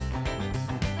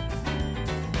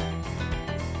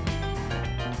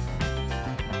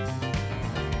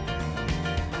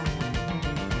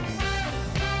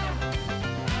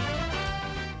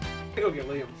go get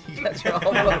Liam. You guys are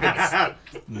all fucking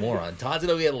moron. Todd's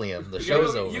gonna go get Liam. The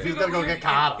show's over. He's gonna go get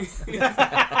Carter.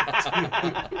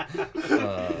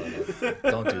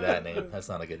 Don't do that name. That's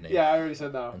not a good name. Yeah, I already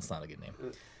said no. That's not a good name.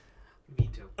 Me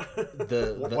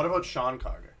too. What about Sean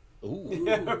Carter? Ooh.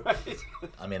 Yeah, right.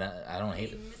 I mean, I don't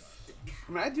hate it.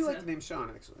 I mean, I do like the name Sean,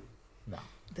 actually. No,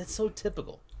 that's so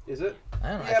typical. Is it? I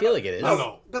don't know. Yeah, I feel but- like it is.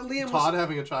 No. But Liam Todd was...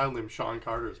 having a child named Sean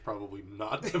Carter is probably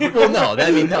not typical. Well, no.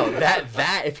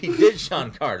 That if he did Sean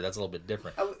Carter, that's a little bit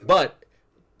different. But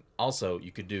also,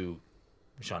 you could do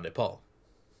Sean DePaul.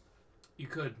 You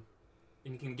could.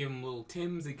 And you can give him little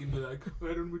Tims. They can be like,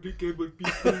 I don't really get what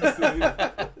people say.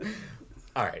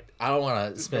 All right, I don't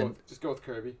want to spend. Just go with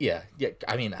Kirby. Yeah.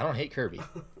 I mean, I don't hate Kirby.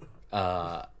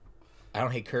 I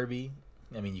don't hate Kirby.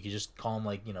 I mean, you could just call him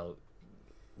like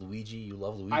Luigi. You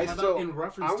love Luigi. I How still, about in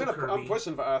reference to Kirby? I'm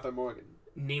pushing for Arthur Morgan.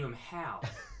 Name him Hal.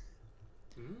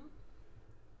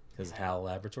 His HAL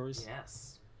Laboratories.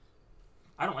 Yes.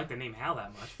 I don't like the name Hal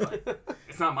that much, but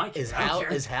it's not my kid. Is I don't Hal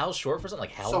care. is Hal short for something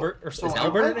like Halbert? Is I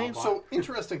Halbert read- a name? So,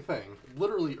 interesting thing.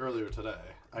 Literally earlier today,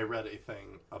 I read a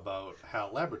thing about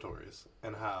HAL Laboratories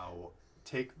and how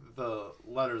take the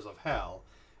letters of HAL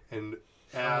and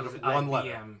add Oh, it was one IBM.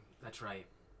 letter. That's right.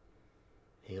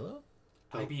 Halo?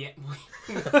 IBM.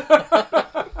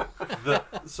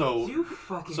 So You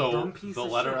fucking dumb piece the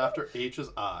of letter shit. after H is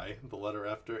I, the letter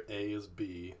after A is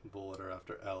B, the letter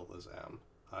after L is M.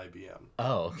 IBM.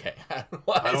 Oh, okay. I don't know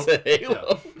why I I don't- said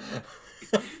Halo.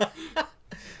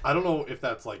 I don't know if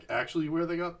that's like actually where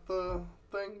they got the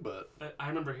thing, but I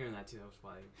remember hearing that too. That's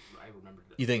why I remembered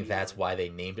it. You think that's why they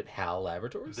named it HAL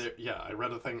Laboratories? yeah, I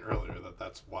read a thing earlier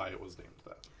that's why it was named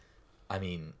that. I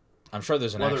mean, I'm sure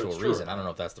there's an Whether actual it's true or reason. I not. don't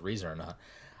know if that's the reason or not.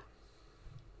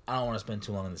 I don't want to spend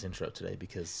too long in this intro today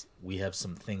because we have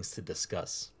some things to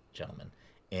discuss, gentlemen.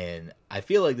 And I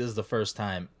feel like this is the first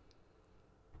time,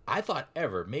 I thought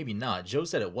ever, maybe not. Joe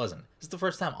said it wasn't. This is the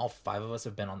first time all five of us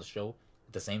have been on the show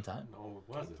at the same time. No,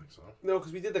 it wasn't. I think so. No,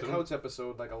 because we did the Couch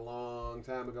episode like a long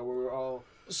time ago where we were all...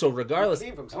 So regardless, we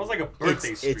came from That was like somewhere. a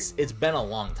birthday stream. it's been a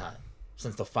long time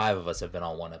since the five of us have been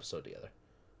on one episode together.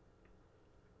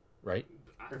 Right?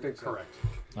 I think so. Correct.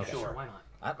 Okay. Sure, why not?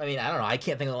 I mean, I don't know. I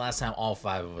can't think of the last time all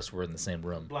five of us were in the same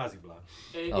room. Blasey blah.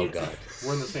 Oh, It's God.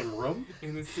 We're in the same room?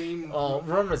 In the same. Oh,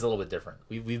 room is a little bit different.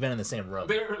 We've been in the same room.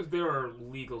 There are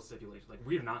legal stipulations. Like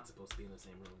we're not supposed to be in the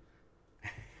same room.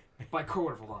 By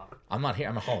court of law. I'm not here.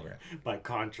 I'm a hologram. By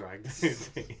contract.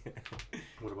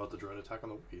 What about the drone attack on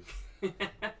the weed?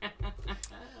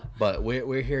 But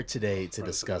we're here today to Right,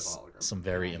 discuss so it's a hologram. some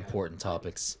very important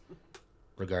topics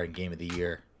regarding Game of the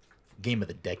Year, Game of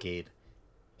the Decade,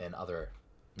 and other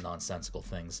nonsensical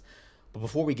things. But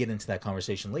before we get into that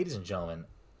conversation, ladies and gentlemen,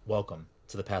 welcome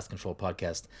to the Path Control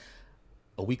Podcast,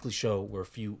 a weekly show where a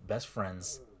few best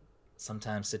friends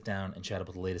sometimes sit down and chat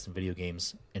about the latest in video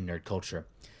games and nerd culture.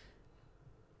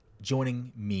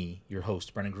 Joining me, your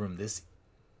host, Brennan Groom, I was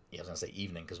going to say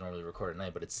evening because normally we record at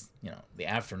night, but it's, the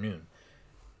afternoon,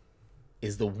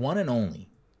 is the one and only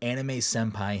anime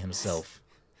senpai himself,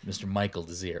 Mr. Michael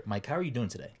Desir. Mike, how are you doing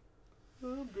today?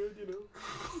 I'm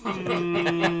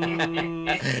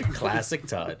good, Classic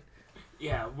Todd.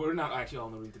 Yeah, we're not actually all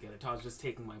in the room together. Todd's just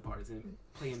taking my part as in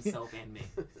play himself and me.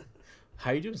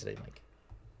 How are you doing today, Mike?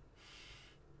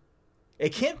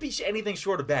 It can't be anything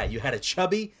short of bad. You had a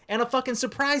chubby and a fucking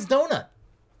surprise donut.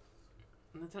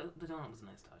 And the donut was a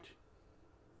nice touch.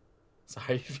 So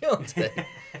how are you feeling today?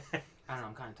 I don't know.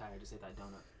 I'm kind of tired. Just ate that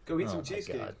donut. Go eat Oh some my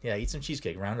cheesecake. God. Yeah, eat some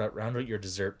cheesecake. Round out your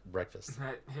dessert breakfast.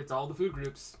 That hits all the food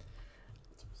groups.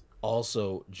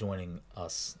 Also joining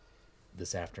us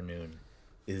this afternoon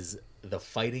is the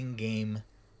fighting game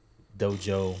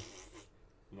dojo.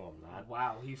 No, I'm not.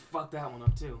 Wow, he fucked that one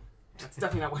up too. That's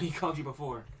definitely not what he called you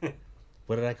before.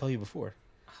 What did I call you before?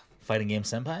 Fighting game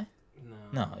senpai?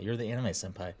 No. No, you're the anime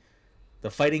senpai.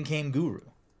 The fighting game guru.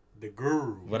 The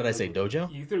guru. What did I say,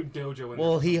 dojo? You threw Dojo in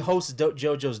Well, there. he hosts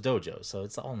JoJo's Dojo, so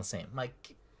it's all in the same.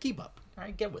 Mike, keep up. All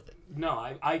right, get with it. No,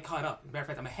 I caught up. Matter of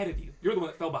fact, I'm ahead of you. You're the one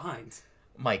that fell behind.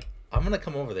 Mike, I'm gonna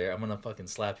come over there. I'm gonna fucking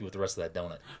slap you with the rest of that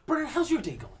donut. Bernard, how's your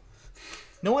day going?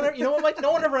 No one, you know what, Mike?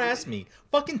 No one ever asked me.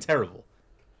 Fucking terrible.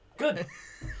 Good.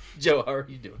 Joe, how are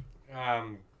you doing?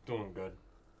 I'm doing good.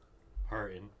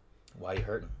 Hurting. Why are you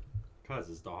hurting? Because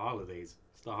it's the holidays.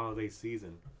 It's the holiday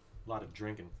season. A lot of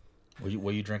drinking. What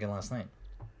were you drinking last night?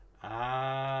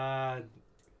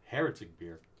 Heretic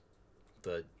beer.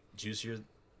 The juicier?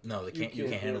 No, you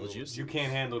can't handle the juice. You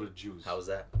can't handle the juice. How was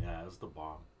that? Yeah, it's the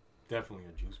bomb. Definitely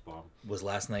a juice bomb. Was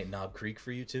last night Knob Creek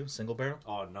for you too? Single barrel?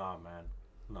 Oh, nah, man.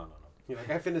 No. You're like,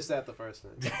 I finished that the first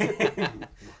night.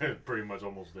 We're pretty much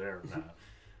almost there. Nah.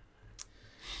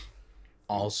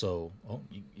 Also,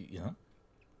 you know,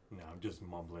 No, I'm just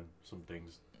mumbling some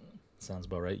things. sounds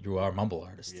about right. You are Mumble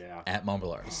Artist. Yeah. At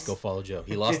Mumble Artist. Go follow Joe.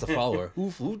 He lost a follower.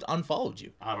 Who unfollowed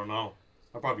you? I don't know.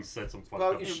 I probably said some fucked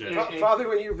Well, up shit. Father,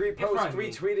 when you probably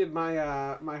me. retweeted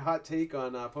my my hot take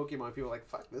on Pokemon, people were like,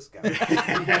 "Fuck this guy."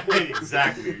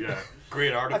 Exactly. Yeah.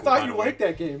 Great I article. thought by you the way. liked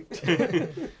that game.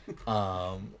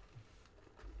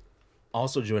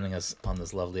 Also joining us on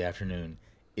this lovely afternoon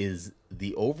is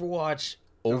the Overwatch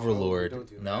Overlord. don't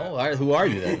do that. No? All right, who are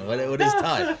you then? What is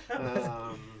Todd?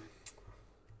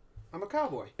 I'm a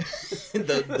cowboy.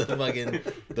 the fucking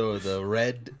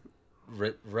the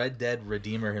Red Dead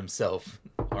Redeemer himself,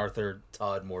 Arthur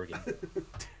Todd Morgan.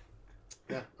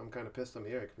 Yeah, I'm kind of pissed I'm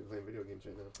here. I could be playing video games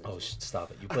right now. Oh,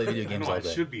 stop it! You play video I games know, all I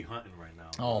day. should be hunting right now.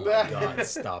 Oh my God!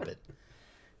 Stop it!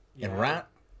 Yeah, And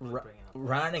bringing up-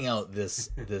 rounding out this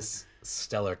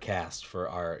stellar cast for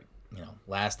our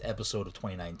last episode of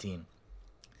 2019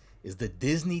 is the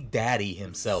Disney daddy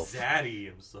himself, Zaddy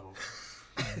himself.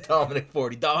 Dominic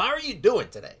 40. Dom, how are you doing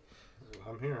today?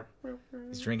 I'm here.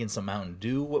 He's drinking some Mountain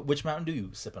Dew. Which Mountain Dew you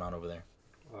sipping on over there?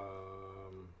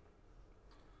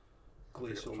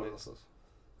 Glacial Mist.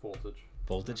 Voltage.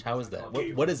 Voltage. How is that?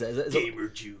 Gamer- What is that? Gamer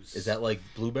juice. Is that like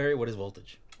blueberry? What is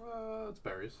Voltage? It's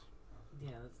berries.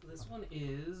 Yeah, this one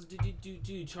is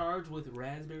charged with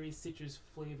raspberry citrus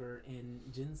flavor and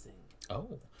ginseng. Oh,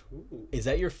 Ooh. is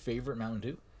that your favorite Mountain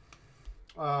Dew?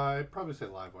 I'd probably say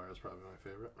Livewire is probably my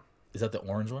favorite. Is that the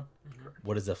orange one?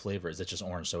 What is the flavor? Is it just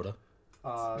orange soda?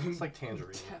 It's like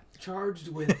tangerine. Charged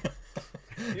with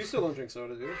You still don't drink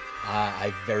soda, do you?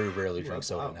 I very rarely drink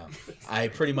soda wow. now. I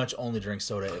pretty much only drink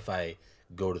soda if I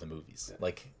go to the movies.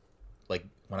 Like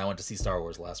when I went to see Star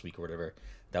Wars last week or whatever.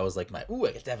 That was like I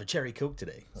get to have a cherry Coke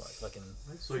today. Like fucking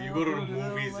So you go to the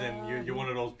movies and you're one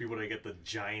of those people that get the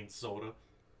giant soda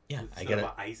yeah. I instead get of a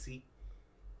an icy.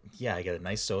 I get a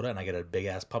nice soda and I get a big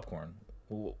ass popcorn.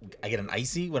 Ooh, I get an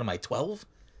icy. What am I 12?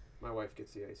 My wife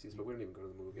gets the ices, but we don't even go to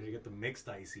the You movie. get the mixed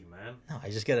icy, man. No, I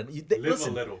just get a. Live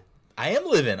Listen, a little. I am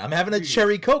living. I'm having a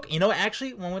cherry Coke. You know,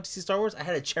 actually, when I went to see Star Wars, I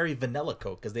had a cherry vanilla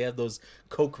Coke because they have those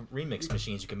Coke remix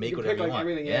machines. You can make You can whatever pick like you want.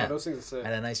 everything. Yeah, those things are sick. I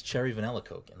had a nice cherry vanilla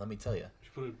Coke, and let me tell you,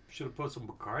 Should have put some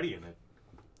Bacardi in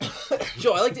it.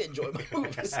 Joe, I like to enjoy my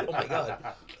movies. Oh my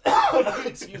god.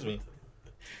 Excuse me.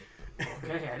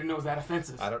 okay, I didn't know it was that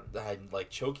offensive. I'm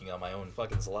like choking on my own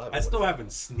fucking saliva. I still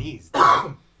haven't sneezed.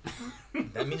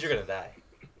 That means you're gonna die.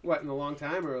 What, in a long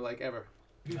time or like ever?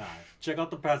 Nah, check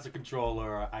out the Passive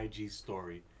Controller IG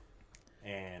story.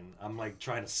 And I'm like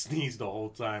trying to sneeze the whole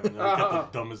time. And I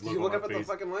got the dumbest Did look you look on up my at the face.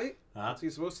 fucking light? Huh? That's what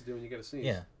you're supposed to do when you get a sneeze.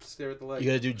 Yeah. Stare at the light. You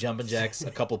gotta do jumping jacks, a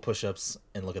couple push-ups,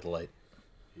 and look at the light.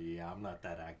 Yeah, I'm not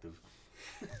that active.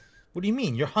 What do you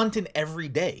mean? You're hunting every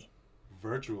day.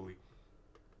 Virtually.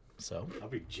 So I'll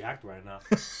be jacked right now.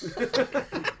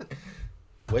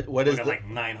 what is I got the like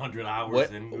 900 hours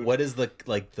in. what is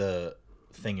the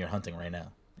thing you're hunting right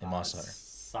now in Monster Hunter?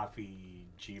 Safi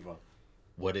Jiva.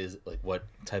 What is what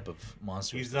type of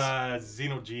monster? He's is this?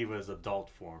 Xenojiva's adult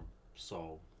form.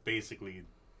 So basically,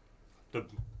 the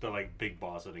like big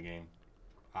boss of the game.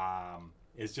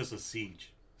 It's just a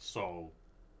siege. So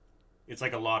it's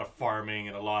like a lot of farming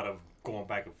and a lot of going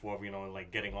back and forth. You know, and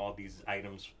like getting all these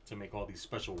items to make all these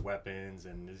special weapons,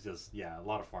 and it's just a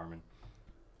lot of farming.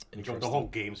 The whole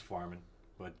game's farming,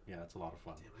 but yeah, it's a lot of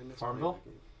fun. I miss Farmville?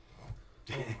 playing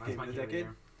that game. That's Game my of the game decade?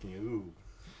 there. Ooh.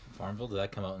 Farmville, did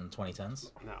that come out in the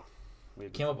 2010s? No.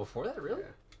 It came out before that, really?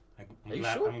 Yeah. Are you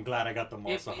sure? I'm glad I got the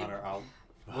Monster Hunter out.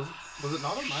 Was it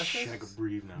not on Shit, I MySpace? could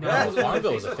breathe now. No, Yeah, it was on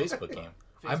Farmville was a Facebook. Facebook game.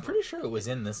 I'm pretty sure it was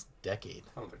in this decade.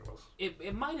 I don't think it was.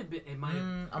 It might have been. It might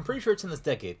have. I'm pretty sure it's in this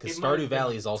decade because It might Stardew have been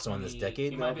Valley is also in this 20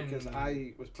 decade. it No, might have because been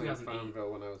I was playing 2008.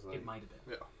 Farmville when I was like... It might have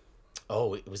been. Yeah.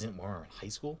 Oh, it was in we were in high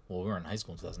school. Well, we were in high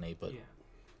school in 2008, but Yeah.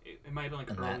 It might have been like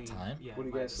In early. that time? Yeah. What do you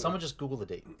it might guys have been. someone just Google the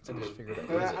date. Someone just figured it out.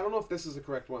 I What is it? don't know if this is the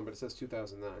correct one, but it says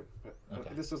 2009. But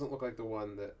Okay. this doesn't look like the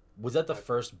one that... Was that the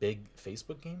first big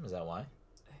Facebook game? Is that why?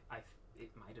 It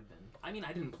might have been. I mean,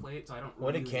 I didn't play it, so I don't.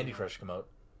 When did really Candy know. Crush come out?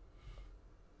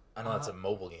 I know that's a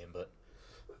mobile game, but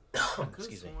I could've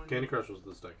excuse me. sworn- Candy Crush was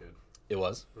this decade. It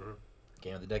was Mhm.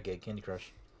 game of the decade. Candy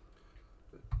Crush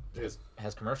It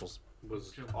has commercials.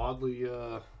 was oddly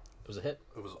It was a hit.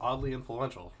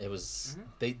 influential. It was.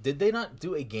 Mm-hmm. Did they not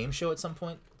do a game show at some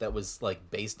point that was like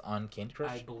based on Candy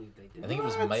Crush? I believe they did. I think it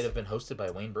was What? might have been hosted by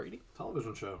Wayne Brady.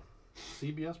 Television show.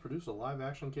 CBS produced a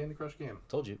live-action Candy Crush game.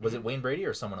 Told you. Was it Wayne Brady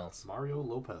or someone else? Mario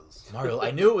Lopez. Mario.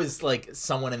 I knew it was like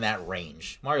someone in that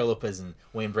range. Mario Lopez and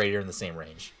Wayne Brady are in the same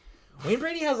range. Wayne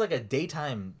Brady has like a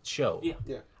daytime show. Yeah.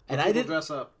 Yeah. And People I did dress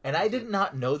up. And I did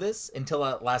not know this until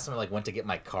last time I like went to get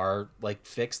my car like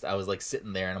fixed. I was like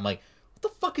sitting there and I'm like, what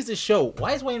what the fuck is this show?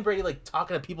 Why is Wayne Brady like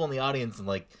talking to people in the audience and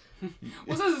like?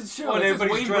 What's this show? Oh, It says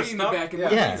everybody's Wayne Brady in the dressed back, and up?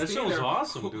 Wayne Yeah. Brady's That standing show's there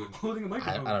awesome, dude. holding a I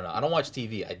microphone. don't know. I don't watch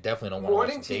TV. I definitely don't want to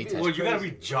Morning watch TV. daytime. Well, you gotta be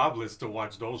crazy. jobless to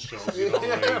watch those shows, you know,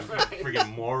 Yeah, like right.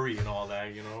 friggin' Maury and all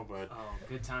that, you know. But Oh,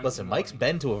 good times. Listen, in the Mike's morning.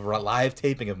 been to a live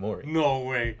taping of Maury. no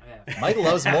way. Yeah. Mike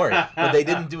loves Maury, but they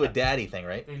didn't do a daddy thing,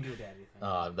 right? They didn't do a daddy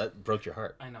thing. That broke your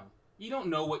heart. I know. You don't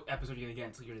know what episode you're gonna get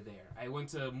until you're there. I went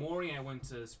to Maury and I went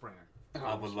to Springer.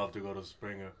 I would love to go to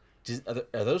Springer.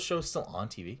 Are those shows still on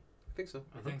TV? I think so.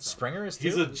 I think so. Springer is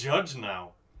He's too. a judge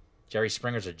now. Jerry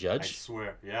Springer's a I judge.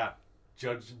 swear. Yeah,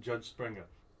 Judge Springer.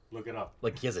 Look it up.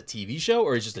 Like he has a TV show,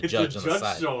 or he's just a It's judge a on the judge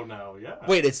side. show now. Yeah.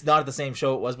 Wait, it's not the same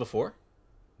show it was before.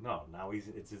 No, now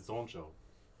it's his own show.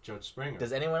 Judge Springer.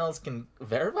 Does anyone else can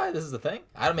verify this is the thing?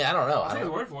 I don't know. I'll I take his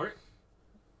don't. word for it.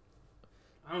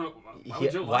 I don't know. Why, He-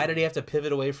 would Joe why lie? did he have to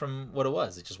pivot away from what it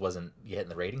was? It just wasn't getting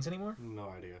the ratings anymore. No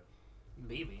idea.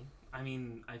 Maybe. I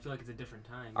mean, I feel like it's a different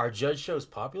time. Are judge shows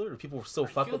popular? Do people still I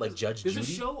fuck feel with like Judge there's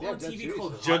Judy? a show Yeah, on Judge TV Judy's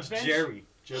called a- Hot Judge Bench. Jerry.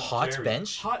 Judge Hot Jerry.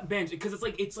 Bench. Hot Bench, because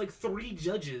it's like 3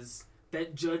 judges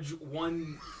that judge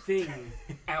one thing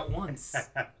at once.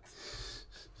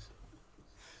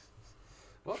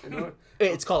 Well, you know what?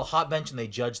 It's called Hot Bench, and they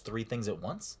judge 3 things at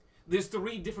once. There's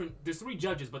 3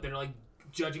 judges, but they're like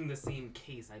judging the same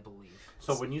case, I believe.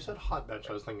 So when you said hot bench,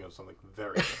 I was thinking of something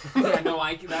very. Yeah, no,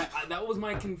 that was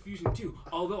my confusion too.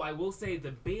 Although I will say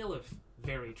the bailiff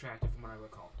very attractive from what I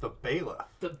recall. The bailiff.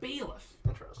 The bailiff.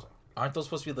 Interesting. Aren't those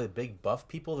supposed to be the big buff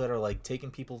people that are like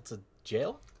taking people to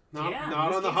jail? Not, Yeah, in not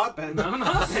this on the case- hot bench. Not on the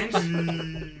hot bench. Not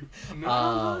on the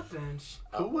hot bench.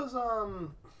 Who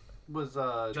was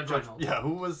Judge Judge? Reinhold. Yeah,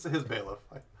 who was his bailiff?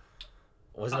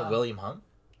 Wasn't it William Hung?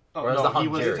 Oh, Or is no, the Hung he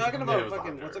was. Jerry? You're talking Yeah, about it was the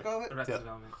fucking Hung what's it Jerry. called? Arrested Yeah.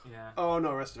 Development. Yeah. Oh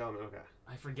no, Arrested Development. Okay.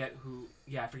 I forget who.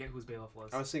 Yeah, I forget whose bailiff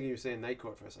was. I was thinking you were saying Night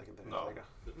Court for a second there. No.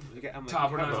 I'm like,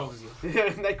 Top, we're not as no. old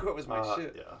as you. Night Court was my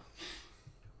shit. Yeah.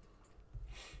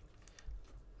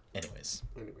 Anyways,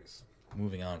 Anyways,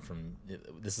 moving on from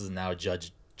this is now a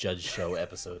Judge show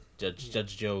episode.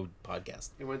 Judge Joe podcast.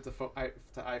 it went to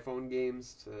iPhone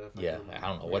games to. Yeah, fucking I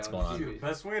don't know what's going on. reality The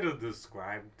best way to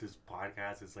describe this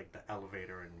podcast is like the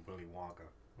elevator in Willy Wonka.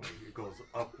 Like it goes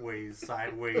up ways,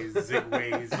 sideways, zig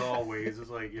ways, all ways. It's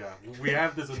like, yeah, we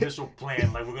have this initial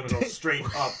plan, like we're gonna go straight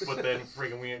up, but then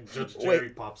friggin' Judge Jerry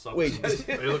pops up. Wait, Are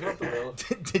you looking at the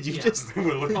bailiff? did you Yeah. just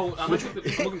We're looking- Oh, I'm looking at the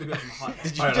bailiff from Hot Bench.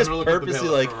 did you Alright, I'm just gonna look at the purposely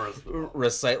bailiff like first.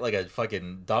 recite like a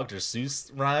fucking Dr. Seuss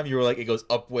rhyme? You were like it goes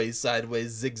up ways, sideways,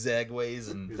 zigzag ways,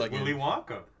 and It's fucking Willy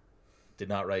Wonka. did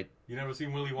not write. You never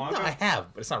seen Willy Wonka? No, I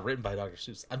have, but it's not written by Dr.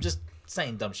 Seuss. I'm just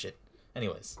saying dumb shit.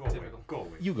 Anyways, Go away. Typical. Go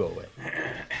away. you go away.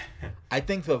 I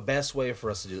think the best way for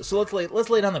us to do this. So let's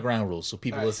lay down the ground rules so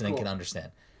people Alright, listening cool. can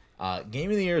understand. Game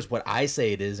of the year is what I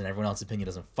say it is, and everyone else's opinion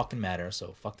doesn't fucking matter.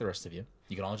 So fuck the rest of you.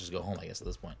 You can all just go home, I guess, at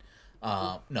this point.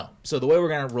 No. So the way we're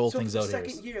gonna roll So things for the out here.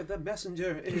 second year, the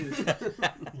messenger is.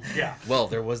 Yeah. Well,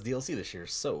 there was DLC this year,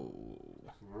 so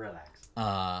Relax.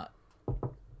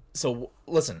 so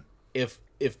listen.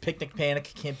 If Picnic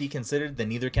Panic can't be considered, then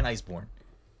neither can Iceborne.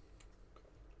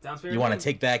 Sounds fair. You want to me.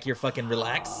 take back your fucking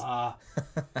relax?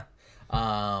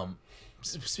 Ah.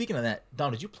 Speaking of that,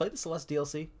 Dom, did you play the Celeste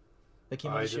DLC that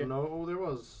came out I this year? didn't know there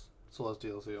was Celeste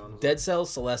DLC on. Dead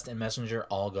Cells, Celeste, and Messenger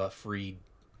all got free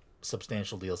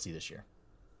substantial DLC this year.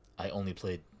 I only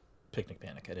played Picnic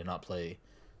Panic. I did not play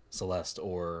Celeste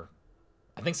or...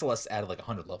 I think Celeste added like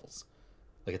 100 levels.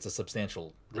 Like it's a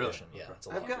substantiul Really? edition. Yeah, Okay. it's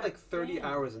a I've lot. got like 30 Damn.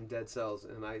 hours in Dead Cells,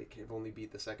 and I can only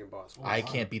beat the second boss. I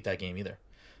can't beat that game either.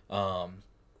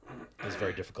 It's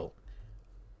very difficult.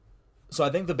 So I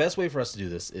think the best way for us to do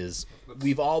this is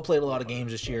we've all played a lot of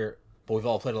games this year, but we've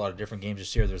all played a lot of different games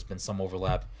this year. There's been some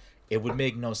overlap. It would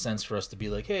make no sense for us to be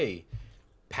like, hey,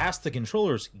 past the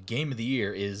controllers, game of the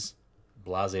year is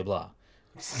blah, blah, blah.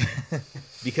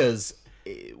 Because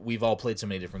we've all played so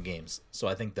many different games. So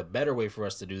I think the better way for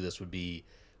us to do this would be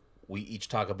we each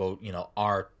talk about,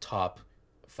 our top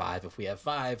 5 if we have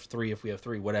 5, 3 if we have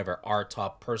 3, whatever, our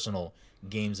top personal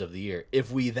games of the year.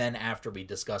 If we then, after we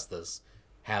discuss this,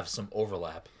 have some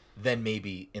overlap, then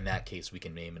maybe in that case we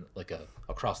can name it like a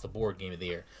across the board game of the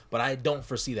year. But I don't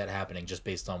foresee that happening just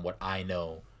based on what I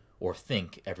know or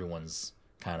think everyone's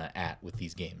kind of at with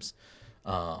these games.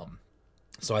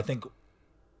 So I think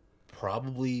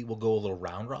probably we'll go a little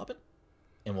round robin,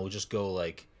 and we'll just go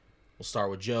like we'll start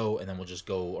with Joe, and then we'll just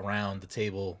go around the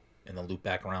table and then loop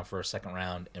back around for a second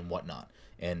round and whatnot.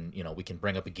 And we can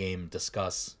bring up a game,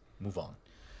 discuss, move on.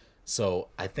 So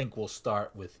I think we'll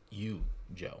start with you,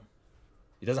 Joe.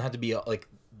 It doesn't have to be like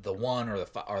the 1 or the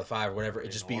 5 or whatever. It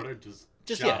just be In order, just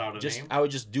just shout yeah, out a just name. I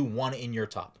would just do one in your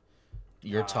top.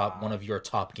 one of your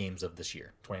top games of this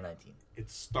year, 2019. It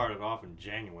started off in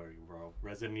January, bro.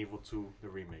 Resident Evil 2, the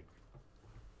remake.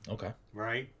 Okay.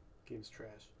 Right? Game's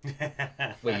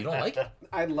trash. Wait, you don't like it?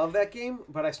 I love that game,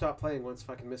 but I stopped playing once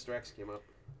fucking Mr. X came up.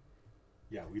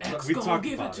 Yeah, we gonna talked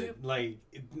give about it to it. Like,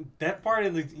 that part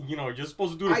of the, you're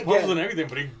supposed to do the I puzzles get and everything,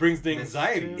 but it brings the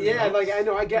anxiety. you Yeah, know? like I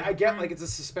know, I get like it's a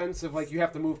suspense of like you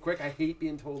have to move quick. I hate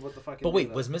being told what the fucking. But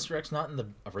wait, was Mr. X not in the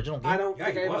original game? I don't Yeah,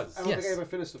 think he I ever, was. I don't think I Yes. ever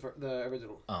finished the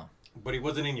original. Oh. But he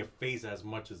wasn't in your face as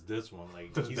much as this one.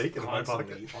 Like, There's he's bacon in my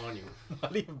constantly on you.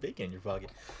 Not even bacon in your pocket.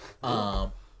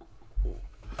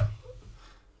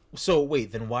 So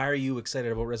wait, then why are you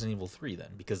excited about Resident Evil 3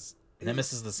 then? Because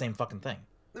Nemesis is the same fucking thing.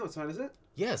 No, it's not, is it?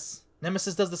 Yes.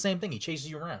 Nemesis does the same thing. He chases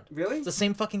you around. Really? It's the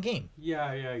same fucking game.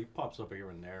 Yeah, he pops up here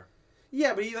and there.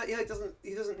 Yeah, but he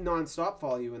doesn't non-stop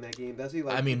follow you in that game, does he?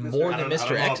 Like, I mean, Mr. more X? than I don't Mr.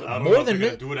 know X, if- I don't more know if than they're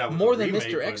gonna do that with more the than remake,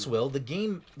 Mr. X but- will. The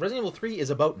game Resident Evil 3 is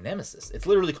about Nemesis. It's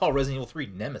literally called Resident Evil 3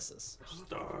 Nemesis.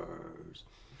 Stars.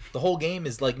 The whole game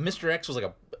is like Mr. X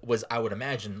was I would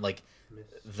imagine like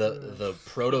the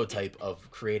prototype of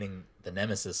creating the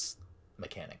Nemesis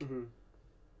mechanic. Mhm.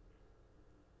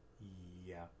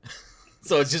 Yeah.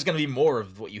 So it's just gonna be more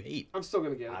of what you hate. I'm still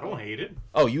gonna get it. I don't hate it.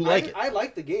 Oh, you like it? I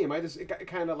like the game. I just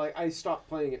kind of like I stopped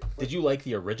playing it. Did you like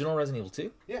the original Resident Evil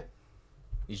 2? Yeah.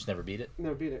 You just never beat it?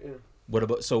 Never beat it. Yeah. What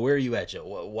about? So where are you at,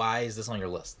 Joe? Why is this on your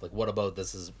list? Like, what about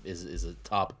this is a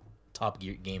top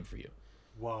game for you?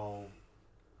 Well,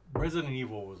 Resident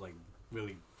Evil was like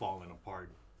really falling apart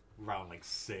around like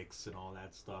 6 and all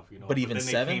that stuff, you know. But even then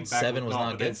they 7? came back 7 with- was no,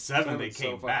 not but then good? 7 they It's so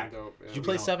came fucking back. dope, yeah. Did you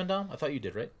play know. 7, Dom? I thought you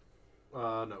did, right?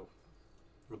 No.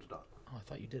 With the dot. Oh, I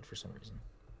thought you did for some reason.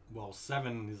 Well,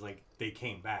 7 is like they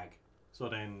came back. So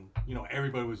then,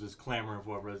 everybody was just clamoring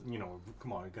for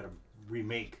come on, you got to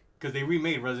remake, because they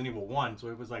remade Resident Evil 1, so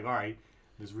it was like, all right,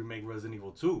 let's remake Resident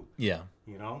Evil 2, Yeah.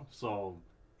 So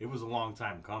it was a long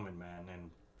time coming, man,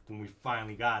 and when we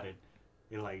finally got it,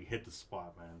 it like hit the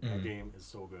spot, man. That game is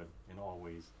so good in all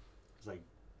ways. It's like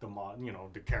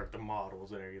the character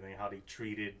models and everything, how they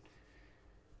treated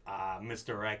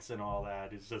Mr. X and all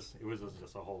that. It was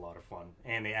just a whole lot of fun.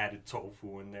 And they added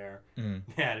Tofu in there.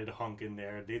 They added Hunk in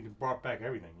there. They brought back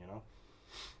everything,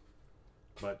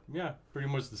 But yeah, pretty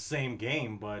much the same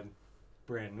game, but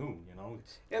brand new,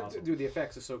 It's Yeah, awesome. dude, the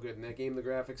effects are so good in that game. The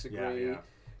graphics are Yeah, great. yeah.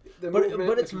 The But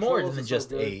movement, it's the more controls than are so just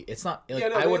good. it's not like Yeah,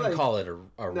 no, I they, wouldn't like- call it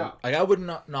a No. like I would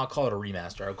not call it a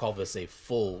remaster. I would call this a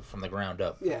full from the ground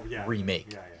up Yeah. Yeah,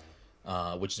 remake.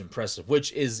 Yeah. Which is impressive.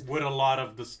 Which is With a lot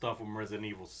of the stuff from Resident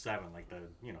Evil 7, like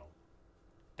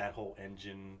that whole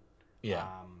engine. yeah.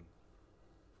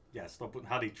 Stuff with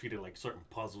how they treated like certain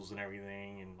puzzles and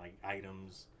everything and like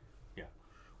items.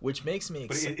 Which makes me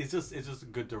But excited. it's just a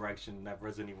good direction that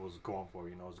Resident Evil is going for.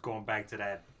 It's going back to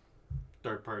that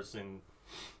third person,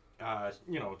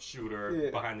 shooter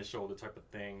Yeah. behind the shoulder type of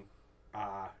thing.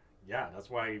 That's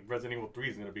why Resident Evil 3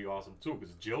 is gonna be awesome too,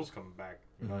 because Jill's coming back.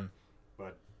 You know,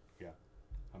 but yeah,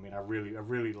 I mean, I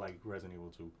really like Resident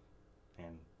Evil 2,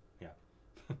 and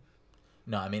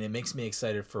No, I mean it makes me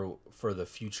excited for the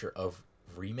future of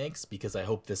remakes because I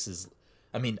hope this is.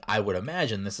 I mean, I would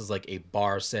imagine this is like a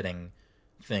bar-setting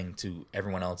thing to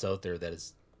everyone else out there that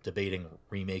is debating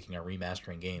remaking or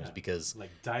remastering games because like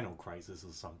Dino Crisis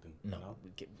or something. no, You know?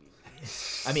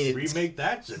 I mean it's, remake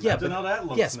that shit. yeah, Imagine but how that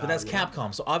looks. yes, now, but that's you know?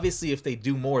 Capcom. So obviously, if they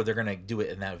do more, they're gonna do it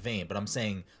in that vein. But I'm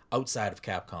saying outside of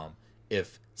Capcom,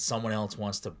 if someone else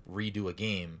wants to redo a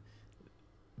game,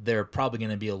 they're probably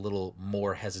gonna be a little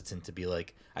more hesitant to be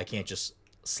like, I can't just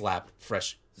slap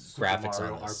fresh Super graphics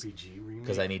Mario on this RPG remake.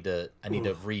 because I need to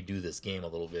redo this game a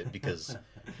little bit because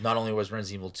not only was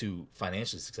Resident Evil 2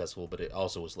 financially successful, but it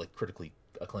also was like critically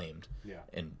acclaimed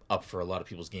and up for a lot of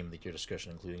people's game of the year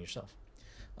discussion, including yourself.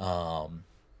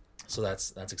 So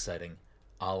that's exciting.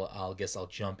 I'll guess I'll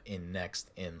jump in next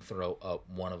and throw up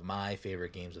one of my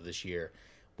favorite games of this year,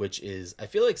 which is I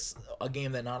feel like a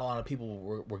game that not a lot of people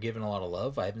were giving a lot of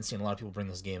love. I haven't seen a lot of people bring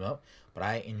this game up, but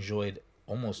I enjoyed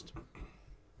almost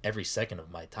every second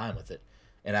of my time with it,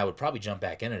 and I would probably jump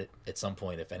back in it at some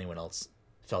point if anyone else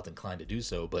felt inclined to do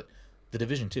so. But The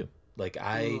Division 2, like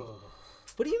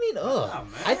what do you mean? Ah,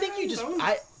 man, I think you just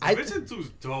Division 2's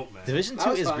dope, man. Division That 2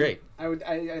 was is fun. great.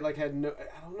 I like had no.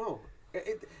 I don't know.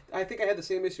 I think I had the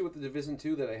same issue with the Division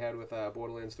 2 that I had with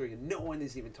Borderlands 3, and no one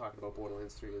is even talking about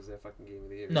Borderlands 3 as their fucking game of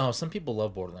the year. No, some people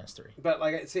love Borderlands 3. But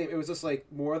like same, it was just like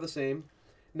more of the same.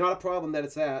 Not a problem that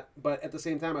it's that, but at the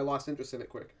same time, I lost interest in it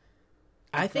quick.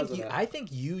 I Because think of that. I think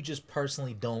you just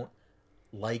personally don't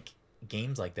like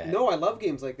games like that. No, I love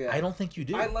games like that. I don't think you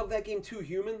do. I love that game too.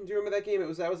 Human. Do you remember that game?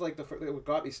 That was like that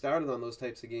got me started on those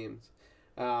types of games.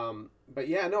 But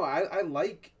yeah, no, I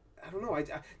like. I don't know.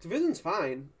 Division's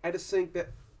fine. I just think that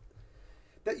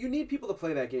you need people to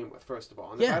play that game with, first of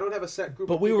all. And if Yeah. I don't have a set group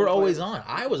But of we people were to play always with- on.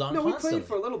 I was on No, we constantly. played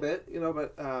for a little bit,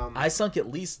 but I sunk at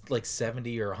least like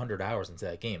 70 or 100 hours into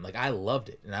that game. Like, I loved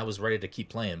it, and I was ready to keep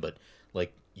playing, but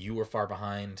like, you were far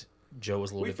behind. Joe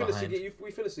was a little we bit finished behind. the game.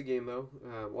 We finished the game though.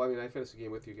 Well, I mean, I finished the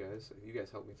game with you guys. You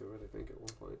guys helped me through it, I think, at one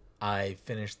point. I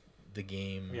finished the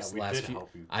game's Yeah, we last did few. help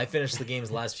you. I finished the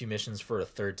game's last few missions for a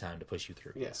third time to push you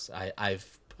through. Yeah. Yes,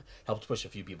 I've helped push a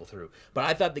few people through, but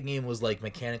I thought the game was like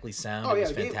mechanically sound. Oh it yeah, was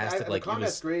the game, fantastic. the Like, it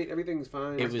combat's was, great. Everything's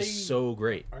fine. it was so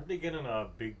great. Aren't they getting a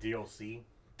big DLC?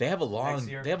 They have a long, Next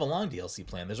year? they have a long DLC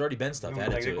plan. There's already been stuff added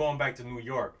Like to they're it. going back to New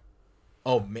York.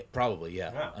 Oh, probably,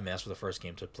 yeah. Yeah. I mean, that's where the first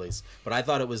game took place. But I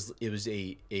thought it was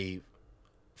a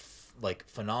like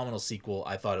phenomenal sequel.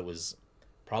 I thought it was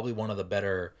probably one of the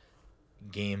better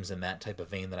games in that type of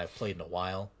vein that I've played in a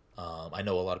while. I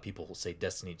know a lot of people will say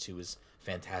Destiny 2 is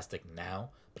fantastic now,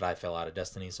 but I fell out of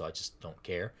Destiny, so I just don't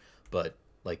care. But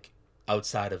like,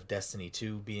 outside of Destiny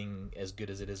 2 being as good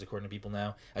as it is according to people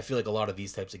now, I feel like a lot of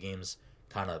these types of games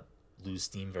kind of lose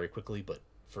steam very quickly. But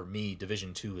for me,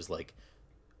 Division 2 is like,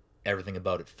 everything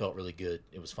about it felt really good.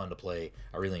 It was fun to play.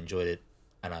 I really enjoyed it,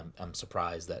 and I'm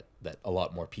surprised that a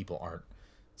lot more people aren't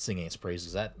singing its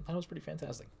praises. That was pretty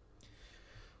fantastic.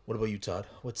 What about you, Todd?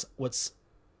 What's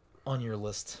on your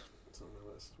list? What's on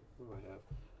my list? What do I have?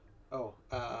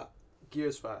 Oh,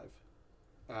 Gears 5.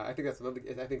 I think that's another.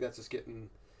 I think that's just getting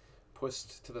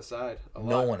pushed to the side a lot.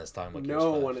 No one is talking about Gears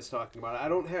No 5. one is talking about it. I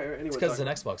don't have anyone. It's because talking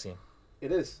it's an Xbox game.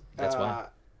 It is. That's why.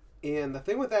 And the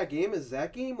thing with that game is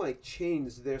that game like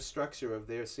changed their structure of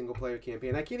their single player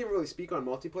campaign. I can't even really speak on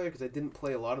multiplayer because I didn't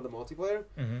play a lot of the multiplayer.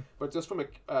 Mm-hmm. But just from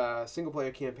a single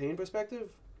player campaign perspective,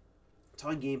 it's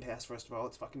on Game Pass. First of all,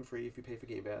 it's fucking free if you pay for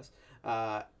Game Pass.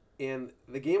 And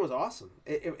the game was awesome.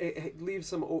 It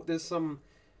leaves there's some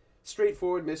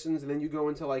straightforward missions, and then you go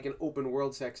into like an open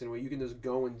world section where you can just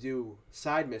go and do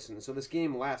side missions. So this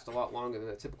game lasts a lot longer than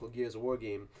a typical Gears of War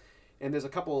game. And there's a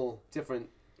couple different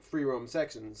free roam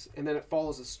sections, and then it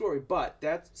follows a story. But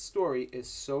that story is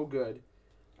so good.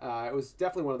 It was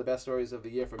definitely one of the best stories of the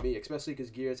year for me, especially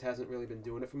because Gears hasn't really been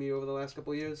doing it for me over the last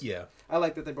couple of years. Yeah. I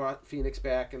like that they brought Phoenix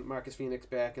back and Marcus Phoenix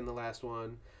back in the last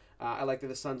one. I like that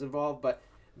the son's involved, but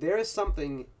there is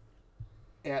something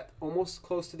at almost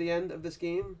close to the end of this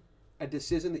game, a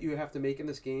decision that you have to make in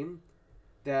this game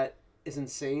that is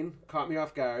insane, caught me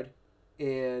off guard,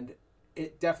 and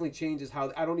it definitely changes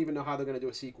how. I don't even know how they're going to do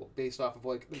a sequel based off of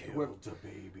like whoever. Killed a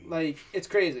baby. Like, it's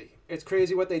crazy. It's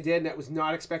crazy what they did, and that was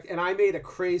not expected. And I made a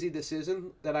crazy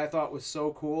decision that I thought was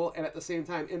so cool, and at the same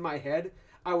time, in my head,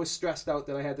 I was stressed out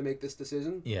that I had to make this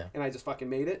decision. Yeah. And I just fucking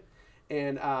made it.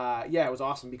 And, yeah, it was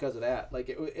awesome because of that. Like,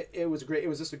 it was great. It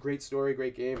was just a great story,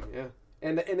 great game, yeah.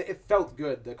 And it felt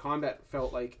good. The combat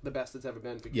felt like the best it's ever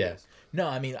been for Yeah. Gears. No,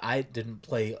 I mean, I didn't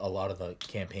play a lot of the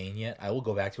campaign yet. I will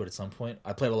go back to it at some point.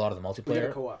 I played a lot of the We gotta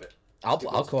multiplayer. co-op it. I'll Get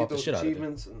co-op the those shit out of it.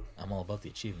 achievements and I'm all about the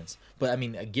achievements. But I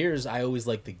mean, Gears, I always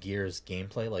like the Gears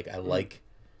gameplay. Like,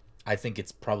 I think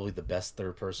it's probably the best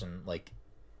third person, like,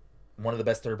 one of the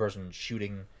best third person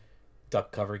shooting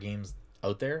duck cover games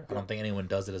out there. I don't think anyone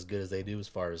does it as good as they do as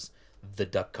far as the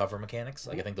duck cover mechanics.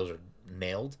 Like, I think those are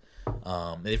nailed.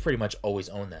 They've pretty much always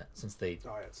owned that since they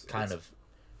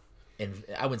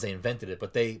I wouldn't say invented it,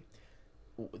 but they,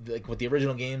 like, with the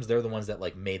original games, they're the ones that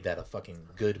like made that a fucking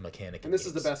good mechanic. And this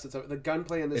is the best it's ever. The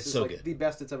gunplay in this It's is so like good. the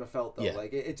best it's ever felt, though. Yeah.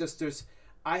 Like it just there's.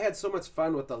 I had so much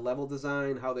fun with the level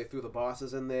design, how they threw the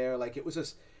bosses in there. Like it was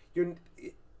just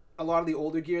a lot of the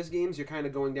older Gears games, you're kind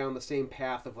of going down the same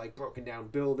path of like broken down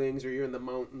buildings, or you're in the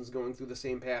mountains going through the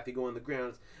same path you go on the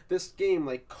ground. This game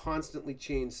like constantly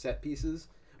changed set pieces,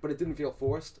 but it didn't feel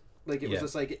forced. Like it was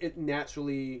just like it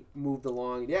naturally moved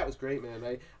along. Yeah, it was great, man.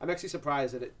 I'm actually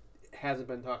surprised that it hasn't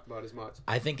been talked about as much.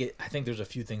 I think there's a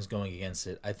few things going against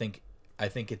it. I think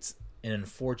it's an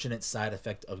unfortunate side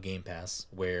effect of Game Pass,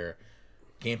 where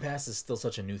Game Pass is still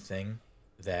such a new thing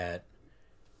that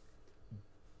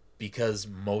because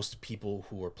most people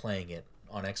who are playing it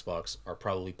on Xbox are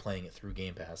probably playing it through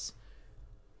Game Pass,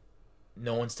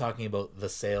 no one's talking about the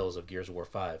sales of Gears of War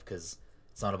 5 because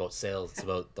it's not about sales, it's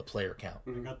about the player count.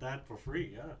 I got that for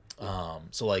free, yeah.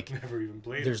 So like Never even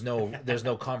played there's it.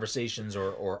 no conversations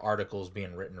or articles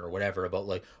being written or whatever about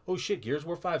like, oh shit, Gears of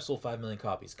War 5 sold 5 million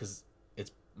copies, because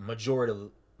it's majority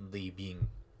being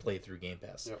played through Game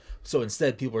Pass. Yep. So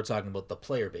instead, people are talking about the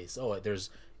player base. Oh, there's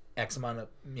X amount of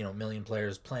million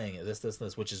players playing it. This,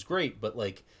 which is great, but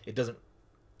like it doesn't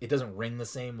ring the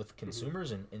same with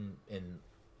consumers and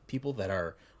people that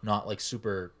are not like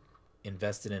super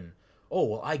invested in. Oh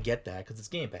well, I get that because it's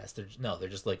Game Pass. They're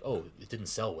just like, oh, it didn't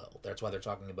sell well. That's why they're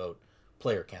talking about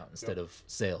player count instead of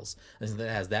sales. I think that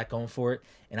has that going for it.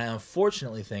 And I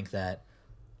unfortunately think that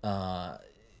the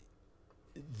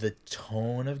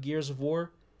tone of Gears of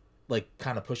War like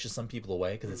kind of pushes some people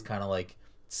away because it's kind of like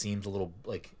seems a little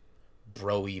like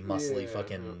broy, muscly,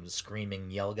 fucking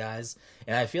screaming yell guys,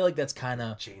 and I feel like that's kind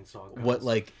of Chainsaw what guns.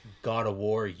 like God of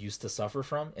War used to suffer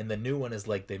from, and the new one is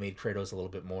like they made Kratos a little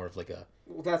bit more of like a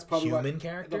Well, that's probably human what,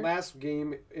 character. The last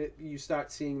game, you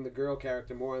start seeing the girl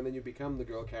character more, and then you become the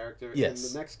girl character Yes.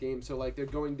 in the next game. So like they're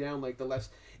going down like the less,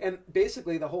 and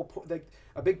basically the whole like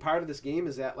a big part of this game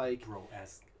is that like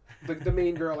Bro-esque. the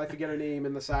main girl, I forget her name,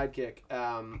 and the sidekick,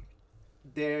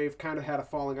 they've kind of had a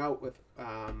falling out with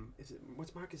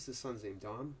what's Marcus's son's name?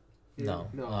 Dom? No,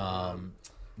 I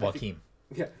Joaquin.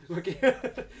 Yeah, okay.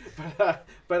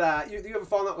 but you have a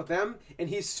falling out with them, and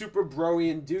he's super broy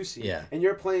and deucey. Yeah. And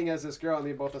you're playing as this girl, and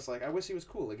you're both just like, I wish he was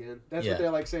cool again. That's Yeah. what they're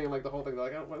like saying, like the whole thing. They're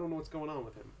like, I don't know what's going on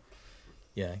with him.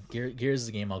 Yeah, Gears is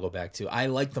a game I'll go back to. I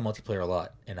like the multiplayer a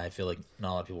lot, and I feel like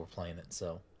not a lot of people were playing it.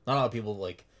 So not a lot of people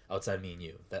like outside me and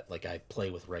you that like I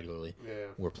play with regularly Yeah.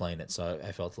 were playing it. So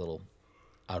I felt a little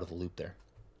out of the loop there.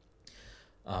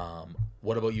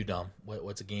 What about you, Dom?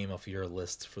 What's a game off your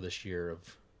list for this year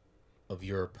of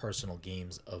your personal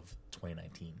games of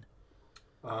 2019?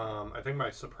 I think my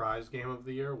surprise game of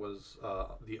the year was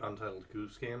the Untitled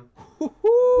Goose Game.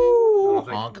 Woo-hoo!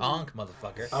 think- Honk honk,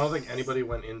 motherfucker. I don't think anybody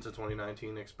went into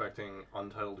 2019 expecting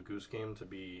Untitled Goose Game to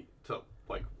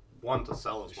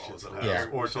sell as well as it has, Yeah.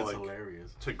 or Shit's to like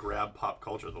hilarious. to grab pop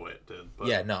culture the way it did. But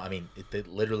Yeah, no, I mean it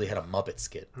literally had a Muppet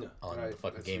skit Yeah. on Right, the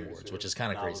fucking that's Game serious, Awards, yeah. which is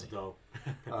kind of That was crazy. dope.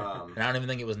 um, And I don't even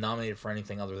think it was nominated for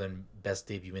anything other than best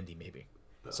debut indie, maybe.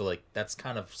 Yeah. So like that's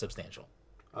kind of substantial.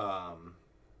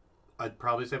 I'd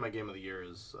probably say my game of the year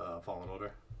is Fallen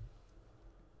Order.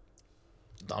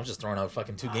 Dom's just throwing out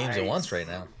fucking two games at once right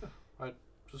now. I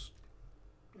just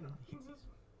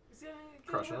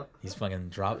crushing it. He's fucking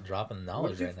dropping What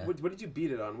knowledge did, you, right now. what did you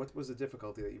beat it on? What was the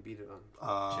difficulty that you beat it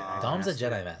on? Dom's a Master.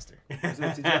 Jedi Master.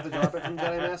 Did you have to drop it from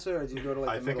Jedi Master, or did you go to like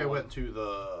I the think I middle went one? to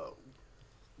the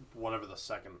whatever the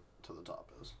second to the top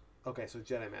is. Okay, so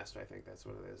Jedi Master, I think that's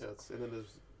what it is. Yeah. That's, and then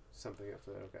there's something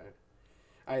after that. Okay.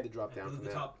 I had to drop down from the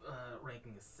that. top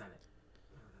ranking is Senate.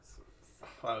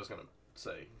 I was gonna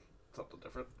say something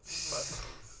different,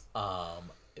 but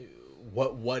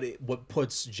What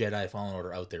puts Jedi Fallen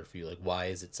Order out there for you? Like, why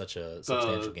is it such a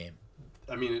substantial game?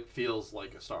 I mean, it feels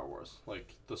like a Star Wars.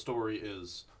 Like the story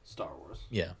is Star Wars.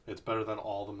 Yeah, It's better than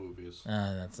all the movies.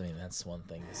 that's one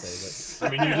thing to say, I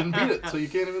mean, you didn't beat it, so you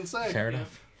can't even say. but fair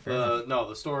enough. Fair enough. No,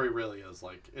 the story really is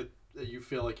like it. You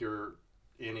feel like you're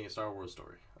in a Star Wars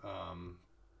story.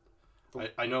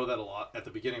 I know that a lot at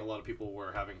the beginning. A lot of people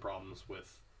were having problems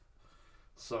with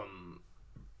some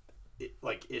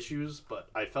issues, but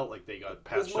I felt like they got It was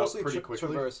patched up mostly pretty quickly.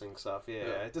 traversing stuff. Yeah, Yeah.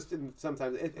 it just didn't.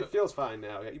 Sometimes it feels fine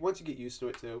now. Once you get used to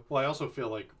it too. Well, I also feel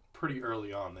like pretty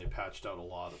early on they patched out a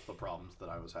lot of the problems that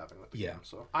I was having with the Yeah. game.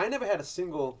 So I never had a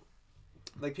single.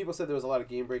 Like people said, there was a lot of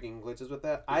game breaking glitches with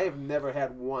that. I have never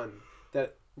had one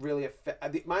that really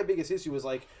affect. My biggest issue was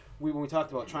like when we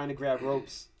talked about trying to grab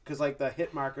ropes. Because like the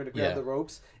hit marker to grab Yeah. the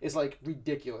ropes is like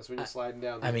ridiculous when you're sliding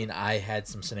down. I mean, I had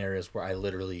some scenarios where I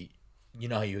literally, you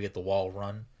know how you get the wall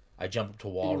run? I jumped up to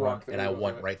wall You run walk and through I it,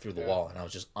 went right? right through the Yeah. wall and I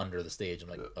was just under the stage. I'm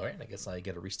like, Yeah. all right, I guess I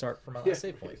get a restart for my last Yeah.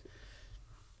 save point.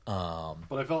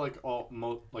 But I felt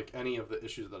like any of the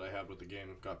issues that I had with the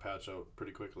game got patched out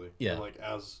pretty quickly. Yeah. And like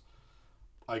as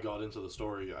I got into the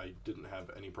story, I didn't have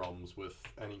any problems with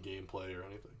any gameplay or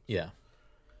anything. Yeah.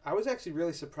 I was actually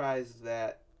really surprised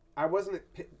that I wasn't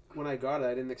when I got it.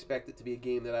 I didn't expect it to be a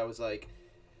game that I was like,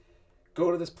 go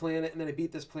to this planet and then I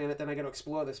beat this planet, then I got to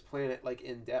explore this planet like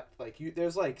in depth. Like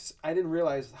there's like I didn't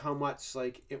realize how much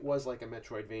like it was like a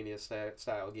Metroidvania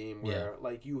style game where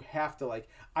like you have to like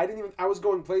I was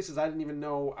going places I didn't even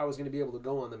know I was going to be able to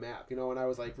go on the map, you know, and I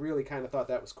was like really kind of thought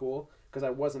that was cool because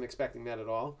I wasn't expecting that at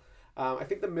all. I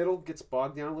think the middle gets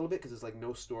bogged down a little bit because there's like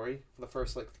no story for the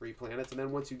first like 3 planets, and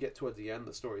then once you get towards the end,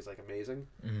 the story's like amazing.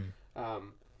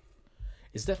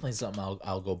 It's definitely something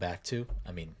I'll go back to.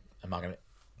 I mean, I'm not going to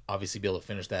obviously be able to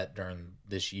finish that during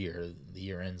this year. The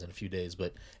year ends in a few days,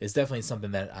 but it's definitely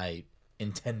something that I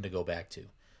intend to go back to.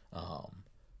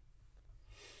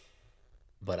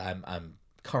 But I'm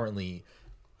currently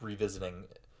revisiting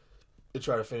to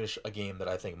try to finish a game that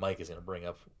I think Mike is going to bring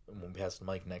up when we pass to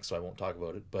Mike next, so I won't talk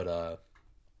about it. But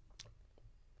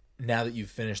now that you've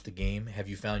finished the game, have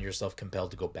you found yourself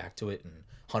compelled to go back to it and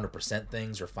 100%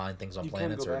 things or find things on You can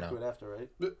planets go or back to no? it after, right?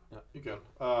 You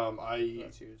can.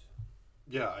 That's huge.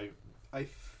 Yeah, I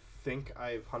think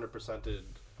I've 100%ed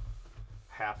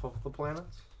half of the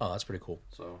planets. Oh, that's pretty cool.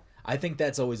 So I think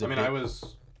that's always a I mean, big... I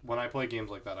was when I play games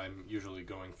like that, I'm usually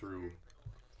going through,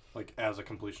 like, as a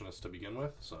completionist to begin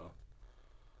with. So,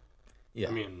 Yeah.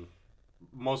 I mean,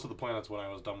 most of the planets when I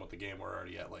was done with the game were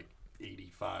already at like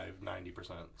 85, 90%.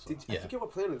 So. I Yeah. forget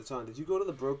what planet it's on. Did you go to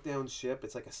the broke down ship?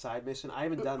 It's like a side mission. I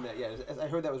haven't done that yet. I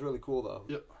heard that was really cool though.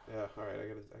 Yep. Yeah. All right.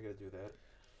 I gotta do that.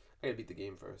 I gotta beat the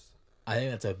game first. I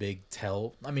think that's a big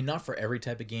tell. I mean, not for every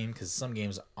type of game, because some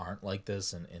games aren't like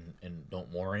this and don't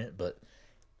warrant it, but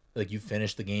like you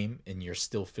finish the game and you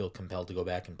still feel compelled to go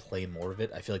back and play more of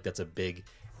it. I feel like that's a big...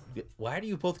 Why do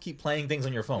you both keep playing things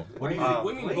on your phone? What do you...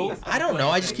 What do you mean both? I don't know.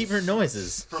 I just keep hearing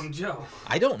noises. From Joe.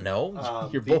 I don't know.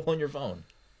 You're both on your phone.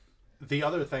 The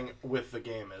other thing with the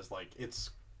game is, like,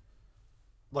 it's...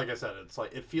 Like I said, it's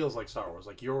like, it feels like Star Wars.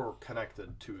 Like, you're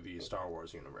connected to the Star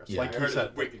Wars universe. Yeah. Like I you heard said,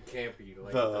 it's wicked campy.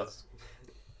 Like, the- that's...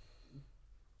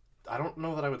 I don't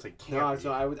know that I would say campy. No, it's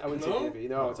not, I wouldn't say No? campy.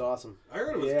 No, it's awesome. I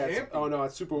heard it was Yeah. campy. Oh no,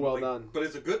 it's super well Like, done. But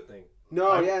it's a good thing. No,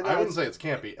 I, yeah, no, I wouldn't it's, say it's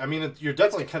campy. I mean, you're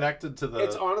definitely connected to the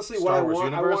it's honestly Star what I Wars want.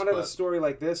 universe, I wanted a but- story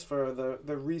like this for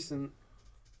the recent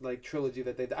like trilogy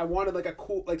that they. I wanted like a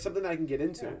cool like something that I can get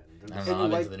into. I don't And know. you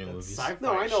I'm like into the new movies.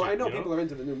 No, I know. I know shit, you people are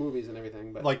into the new movies and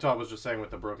everything, but Like Todd was just saying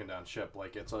with the broken down ship,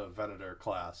 like it's a Venator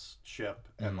class ship,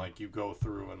 and Mhm. like you go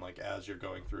through, and like as you're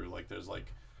going through, like there's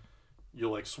like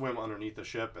you'll like swim underneath the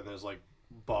ship, and there's like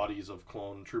bodies of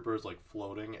clone troopers like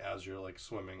floating as you're like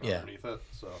swimming Yeah. underneath it.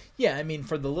 So Yeah, I mean,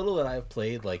 for the little that I've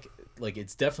played, like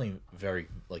it's definitely very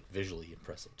like visually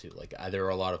impressive too. Like there are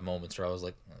a lot of moments where I was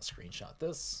like, screenshot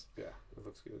this. yeah, it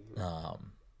looks good.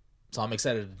 So I'm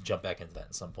excited to jump back into that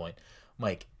at some point.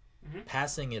 Mike,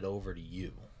 passing it over to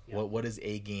you. Yeah. What is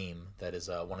a game that is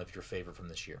one of your favorite from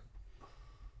this year?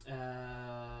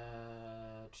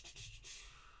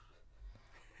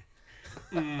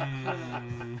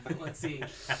 Let's see.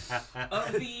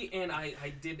 Of the, and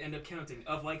I did end up counting,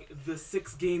 of like the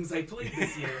 6 games I played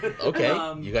this year.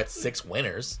 Okay, you got 6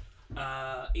 winners.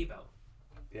 Ape Out.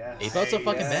 Yeah, Ape Out's a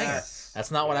fucking banger. Yes. That's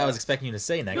not what I was expecting you to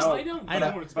say next. No, I know. I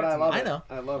know. But But I love I it. know.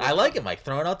 I love it. I like it, Mike.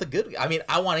 Throwing out the good. I mean,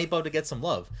 I want Ape Out to get some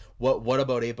love. What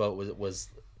about Ape Out was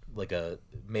like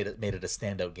made it a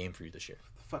standout game for you this year?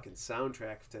 The fucking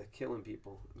soundtrack to killing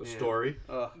people. the Man. story.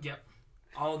 Yep.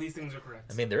 All these things are correct.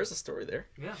 I mean, there is a story there.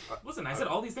 Yeah. Listen, I said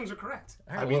all these things are correct.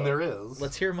 All I mean, well, there is.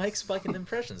 Let's hear Mike's fucking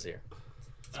impressions here.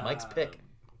 It's Mike's pick.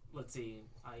 Let's see.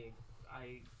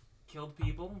 I killed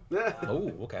people.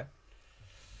 Oh, okay.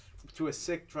 To a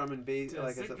sick drum and bass. To a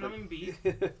like sick I said, drum like- and beat.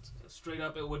 Straight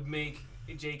up, it would make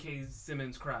J.K.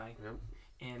 Simmons cry. Yep.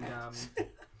 And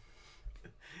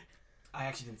I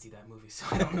actually didn't see that movie, so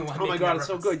I don't know why. I'm Oh my making god, that it's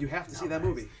so reference. good. You have to see that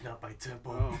movie. Not by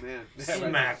tempo. Oh man.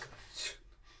 Smack.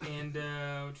 And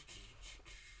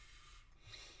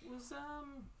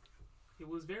it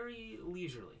was very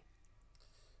leisurely.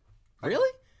 Really?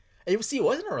 It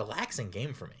wasn't a relaxing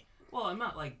game for me. Well, I'm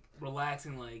not like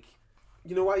relaxing like.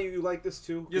 You know why you like this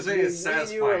too? You're 'Cause saying it's me and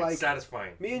you were satisfying. like,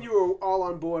 Satisfying. me and you were all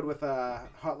on board with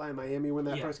Hotline Miami when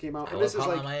that Yeah. first came out. I And love this is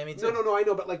Hotline like Miami, too. no, I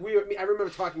know, but like I remember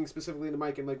talking specifically to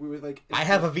Mike, and like we were like, I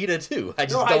have a Vita too. I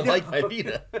just No, I don't know. like my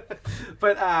Vita.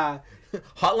 but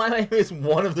Hotline Miami is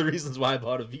one of the reasons why I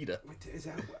bought a Vita. is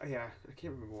that yeah? I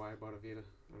can't remember why I bought a Vita.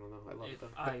 I don't know. I love it though.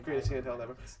 I- Greatest handheld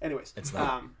ever. Anyways, It's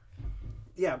not.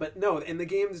 Yeah, but no, and the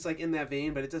game is like in that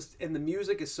vein, but and the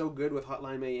music is so good with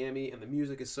Hotline Miami, and the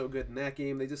music is so good in that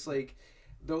game. They just like,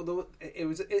 though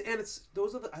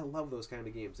I love those kind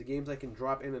of games. The games I can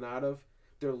drop in and out of.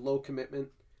 They're low commitment,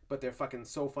 but they're fucking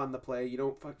so fun to play. You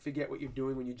don't forget what you're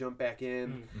doing when you jump back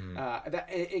in.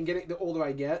 And getting the older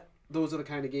I get, those are the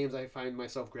kind of games I find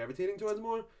myself gravitating towards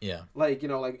more. Yeah. Like,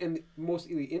 and most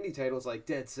indie titles like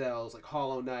Dead Cells, like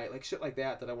Hollow Knight, like shit like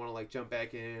that I want to like jump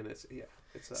back in. It's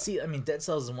See, I mean, Dead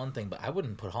Cells is one thing, but I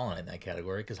wouldn't put Hollow Knight in that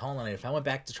category because Hollow Knight, if I went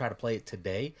back to try to play it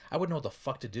today, I wouldn't know what the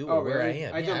fuck to do or where I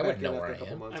am. I Yeah, I jumped wouldn't back know in where after I a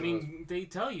couple am. months. I and mean, they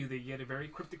tell you that you get a very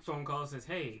cryptic phone call that says,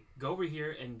 "Hey, go over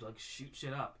here and like shoot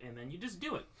shit up," and then you just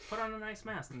do it. Put on a nice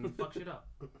mask and fuck shit up.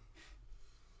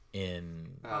 In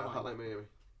Hotline Miami.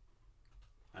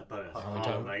 I thought it was Are we Hollow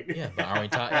talking? Knight. Yeah, but are we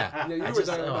talking? Yeah, Yeah, you I were just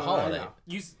talking about Hollow I Knight. know.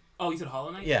 You said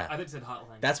Hollow Knight? Yeah. I thought you said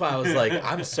Hotline. That's why I was like,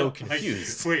 I'm so Like,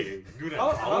 confused. wait, you did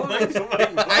Hollow Hollow Knight-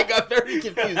 Knight? I got very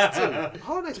confused too.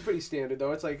 Hollow Knight's pretty standard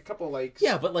though. It's like a couple like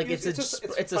Yeah, but like it's just a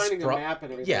finding spra- a map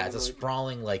and everything. Yeah, it's a and, like,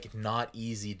 sprawling, like not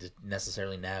easy to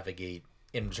necessarily navigate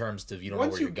in terms of you don't know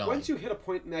once where you you're going. once you hit a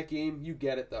point in that game, you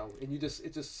get it though, and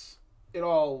it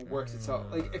all works itself.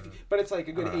 Like but it's like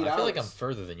a good 8 hours. I feel like I'm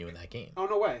further than you in that game. Oh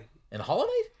no way. In Hollow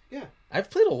Knight? Yeah. I've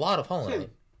played a lot of Hollow Same. Knight.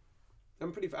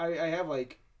 I'm pretty. I have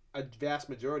like a vast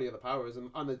majority of the powers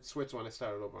on the Switch when I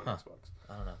started over on Xbox.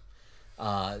 I don't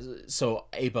know. So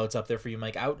Ape Out's up there for you,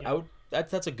 Mike.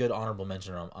 That's a good honorable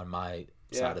mention on my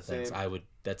side of things. same.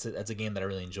 That's a game that I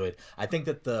really enjoyed. I think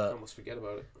that I almost forget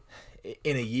about it.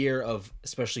 in a year of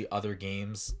especially other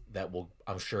games that will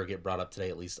I'm sure get brought up today,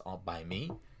 at least by me,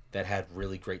 that had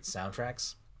really great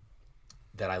soundtracks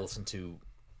that I listened to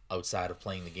outside of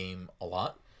playing the game a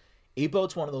lot.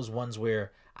 8-Boat's one of those ones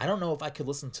where I don't know if I could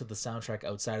listen to the soundtrack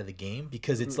outside of the game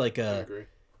because it's like I agree.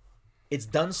 it's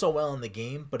done so well in the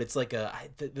game, but it's like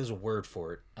there's a word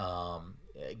for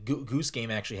it. Goose Game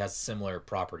actually has similar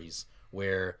properties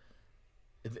where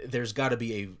there's got to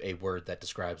be a word that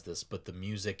describes this, but the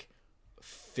music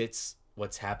fits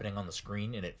what's happening on the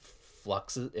screen and it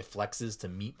flexes to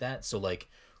meet that. So like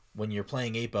when you're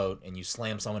playing 8-Boat and you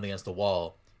slam someone against the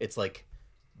wall, it's like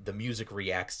the music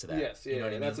reacts to that. Yes, yeah, you know what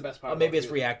I mean? that's the best part Or maybe about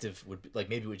it's music. reactive.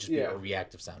 Maybe it would just be a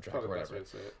reactive soundtrack Probably or the best whatever. way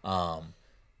to say it.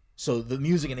 So the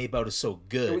music in 8-Boat is so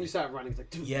good. And when you start running, it's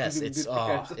like Yes, it's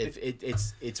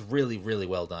it's really really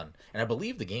well done, and I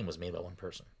believe the game was made by one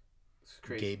person, it's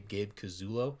crazy. Gabe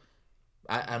Cazulo.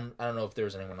 I don't know if there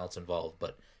was anyone else involved,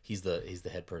 but he's the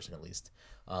head person at least.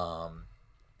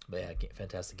 But yeah,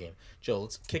 fantastic game. Joe,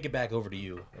 let's kick it back over to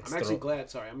you. I'm actually glad.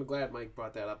 Sorry, I'm glad Mike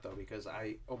brought that up though because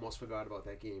I almost forgot about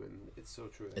that game, and it's so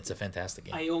true. It's a fantastic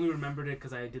game. I only remembered it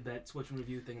because I did that Switch and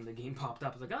review thing, and the game popped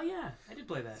up. I was like, oh yeah, I did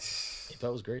play that.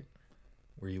 That was great.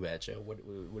 Where you at, Joe? What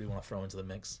do you want to throw into the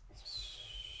mix?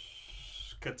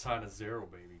 Katana Zero,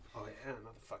 baby. Oh yeah,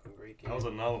 another fucking great game. That was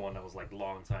another one that was like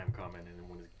long time coming, and then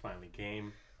when it finally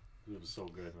came, it was so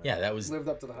good, man. Yeah, that was lived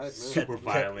up to the hype, man. Super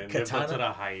violent. Lived up to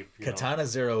the hype. You know? Katana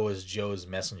Zero was Joe's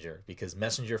Messenger because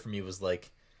Messenger for me was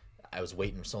like I was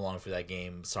waiting so long for that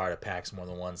game. Sorry to PAX more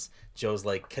than once. Joe's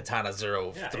like Katana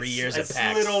Zero, Yeah, 3 years I at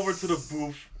PAX. slid over to the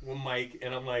booth with Mike,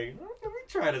 and I'm like, let me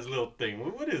try this little thing.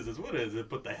 What is this? What is it?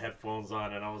 Put the headphones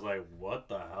on, and I was like, what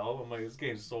the hell? I'm like, this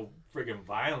game's so friggin'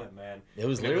 violent, man. It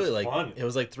was And literally fun. it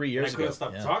was like 3 And years I ago. couldn't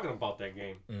stop Yeah. talking about that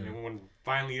game. And when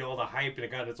finally all the hype and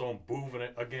it got its own booth and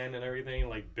again and everything,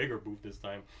 like bigger booth this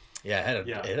time. Yeah, it had a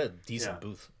Yeah. it had a decent Yeah.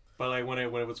 booth. But like when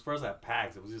it was first at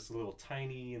PAX, it was just a little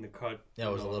tiny in the cut. Yeah,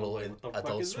 it was you a know, little like, what the fuck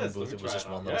adult is swim this? Let booth. me It was try just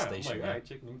out. one little Yeah, station. I'm like, Yeah. all right,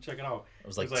 let me check it out. It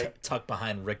was like It's tucked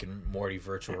behind Rick and Morty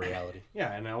virtual reality.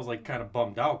 Yeah, and I was like kind of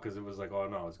bummed out because it was like, oh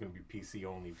no, it's gonna be PC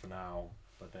only for now.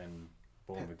 But then,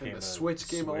 boom, it Then came. the Switch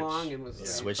came along and was The like,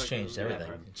 Switch fucking- changed yeah.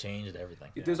 everything. It changed everything.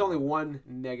 There's only one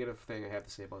negative thing I have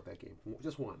to say about that game.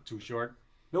 Just one. Too short.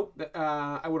 Nope.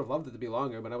 I would have loved it to be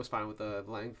longer, but I was fine with the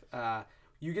length.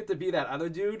 You get to be that other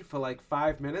dude for like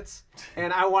 5 minutes,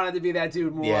 and I wanted to be that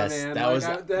dude more, Yes, man. that Like, was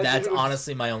that's dude was-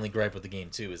 honestly my only gripe with the game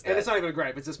too. Is that And it's not even a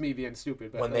gripe. It's just me being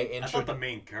stupid. But when they I thought the introduced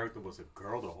main character was a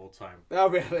girl the whole time. oh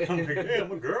I'm like, really? hey,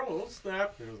 I'm a girl. Don't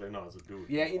snap. And it was like, no, it's a dude.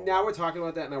 Yeah. Oh, Now wow. we're talking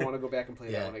about that, and I want to go back and play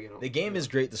that yeah, when I get home. the game is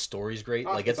great. The story's great.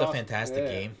 Oh, Like it's it's a awesome. fantastic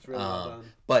Yeah, game. it's really well done.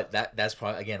 But that's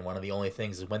probably again one of the only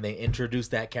things is when they introduce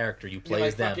that character, you play like,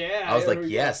 as them. fuck yeah, I was here like, we go.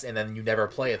 yes, and then you never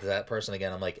play it to that person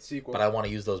again. I'm like, Sequel. but I want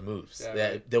to use those moves. Yeah,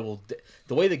 That right. there will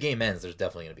the way the game ends. There's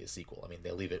definitely going to be a sequel. I mean,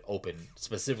 they leave it open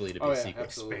specifically to be Oh, a yeah, sequel.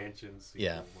 absolutely. Expansions.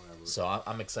 Yeah. Whatever. So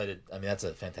I'm excited. I mean, that's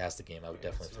a fantastic game. I would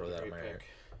definitely It's throw another that on my great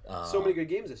radar. pick. So many good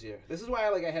games this year. This is why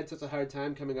I had such a hard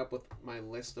time coming up with my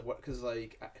list of what because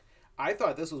I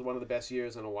thought this was one of the best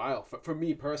years in a while for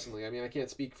me personally. I mean, I can't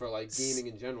speak for like gaming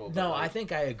in general. But No, like, I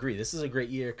think I agree. This is a great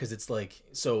year because it's like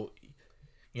so,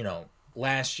 you know,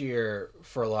 last year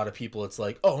for a lot of people it's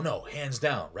like, oh no, hands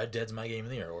down, Red Dead's my game of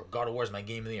the year or God of War's my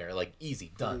game of the year. Like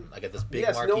easy, done. I got this big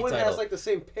yes, marquee no one title. has like the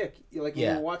same pick. Like when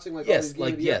Yeah. you're watching like all yes, these game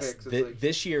like of the yes, epics, it's like,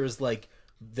 this year is like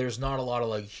there's not a lot of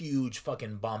like huge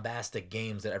fucking bombastic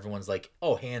games that everyone's like,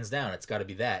 oh, hands down, it's got to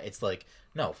be that. It's like,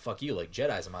 no, fuck you, like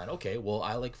Jedi's mine. Okay, well,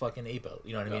 I like fucking 8-Boat.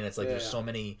 You know what I mean? It's like Yeah, there's yeah. so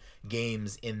many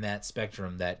games in that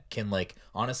spectrum that can like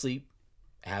honestly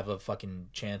have a fucking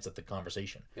chance at the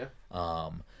conversation. Yeah.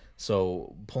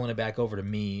 So pulling it back over to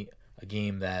me, a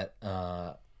game that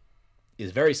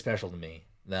is very special to me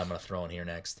that I'm gonna throw in here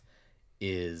next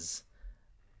is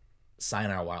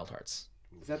Sayonara Wild Hearts.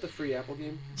 is that the free Apple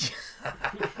game?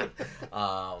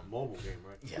 Mobile game,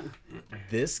 right? Yeah.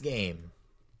 This game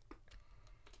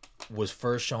was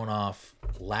first shown off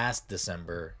last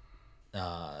December.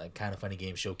 Kind of Funny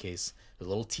Game Showcase. A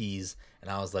little tease,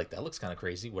 and I was like, that looks kind of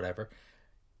crazy, whatever.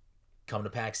 Come to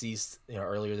PAX East,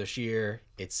 earlier this year.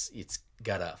 It's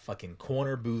got a fucking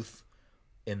corner booth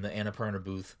in the Annapurna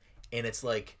booth, and it's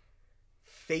like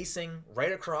facing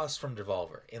right across from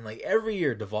Devolver. And like every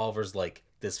year, Devolver's like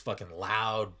this fucking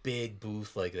loud, big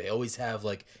booth. Like they always have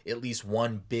like at least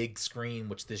one big screen,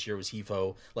 which this year was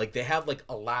HEFO. Like they have like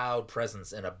a loud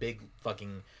presence and a big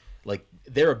fucking like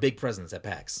they're a big presence at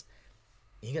PAX.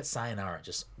 You got Sayonara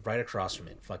just right across from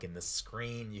it. Fucking the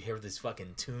screen, you hear these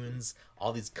fucking tunes,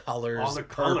 all these colors, All the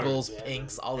purples, colors,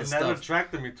 pinks, all And this that stuff.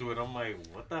 attracted me to it. I'm like,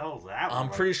 what the hell is that? I'm one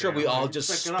pretty right sure there? we I'm all like, just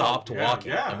check it out. stopped Yeah,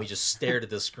 walking yeah. and we just stared at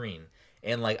the screen.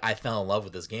 And like I fell in love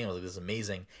with this game. I was like, this is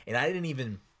amazing. And I didn't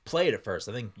even play it at first.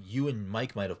 I think you and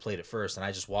Mike might have played it first, and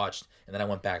I just watched, and then I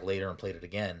went back later and played it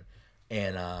again.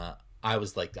 And I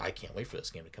was like, I can't wait for this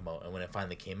game to come out. And when it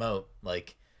finally came out,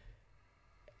 like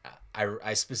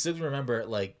I specifically remember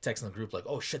like texting the group like,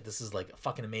 oh shit, this is like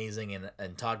fucking amazing,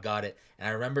 and Todd got it. And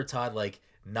I remember Todd like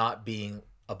not being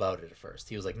about it at first.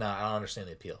 He was like, nah, I don't understand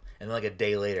the appeal. And then like a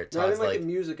day later, No, I Todd's didn't like like, the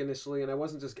music initially, and I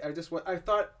wasn't just. I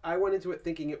thought I went into it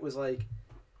thinking it was like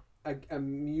a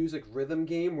music rhythm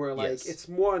game where like Yes. it's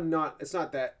more not. It's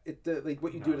not that like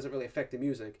what you do No. doesn't really affect the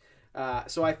music.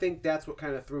 So I think that's what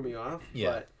kind of threw me off.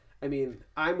 Yeah. But I mean,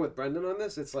 I'm with Brendan on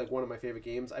this. It's like one of my favorite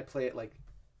games. I play it like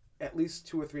at least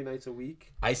 2 or 3 nights a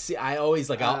week. I always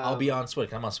like I'll be Um, on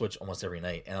Switch. I'm on Switch almost every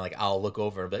night, and like I'll look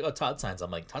over and be like, oh, Todd signs. I'm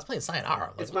like, Todd's playing Sayonara.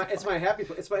 I'm like, It's what my the it's fuck? my happy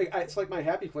it's like my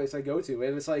happy place I go to,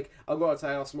 and it's like I'll go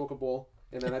outside, I'll smoke a bowl,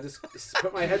 and then I just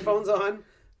put my headphones on,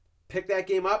 pick that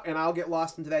game up, and I'll get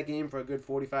lost into that game for a good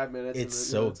 45 minutes. It's and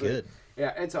so then, that's it. good.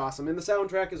 Yeah, it's awesome, and the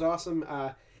soundtrack is awesome.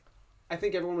 I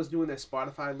think everyone was doing their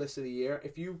Spotify list of the year.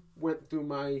 If you went through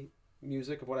my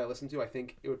music of what I listened to, I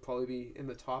think it would probably be in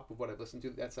the top of what I've listened to.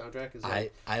 That soundtrack is.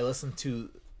 I listen to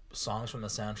songs from the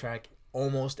soundtrack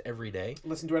almost every day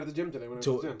listened to it at the gym today when I was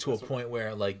at the gym. to a That's what- point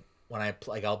where like when I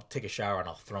like I'll take a shower and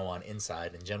I'll throw on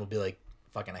Inside, and Jen will be like,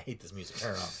 fucking I hate this music,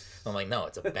 turn it off. I'm like, no,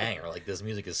 it's a banger. Like this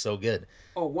music is so good.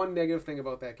 Oh, one negative thing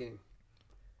about that game.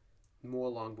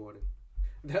 More longboarding.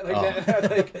 That, like, Oh.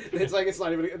 like it's like it's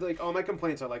not even like all my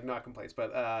complaints are like not complaints,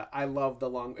 but I love the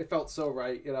long. It felt so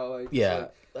right, you know. Like Yeah,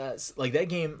 so- like that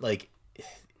game like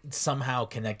somehow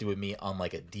connected with me on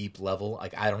like a deep level.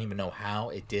 Like I don't even know how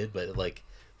it did, but it like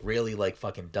really like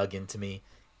fucking dug into me,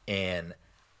 and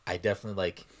I definitely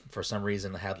like for some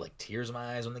reason had like tears in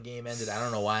my eyes when the game ended. I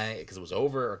don't know why, because it was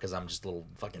over or because I'm just a little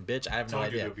fucking bitch. I have no Told you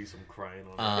idea. there'd be some crying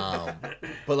on it.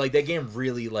 But like that game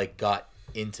really like got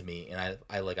into me, and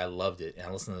I loved it, and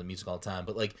I listen to the music all the time.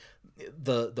 But like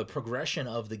the progression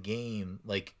of the game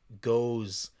like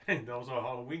goes. That was our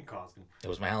Halloween costume. It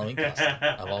was my Halloween costume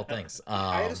of all things.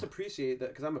 I just appreciate that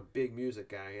because I'm a big music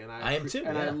guy, and I am too,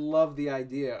 And I yeah. love the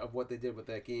idea of what they did with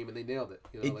that game, and they nailed it.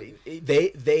 You know,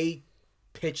 they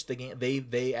pitched the game.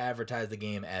 They advertised the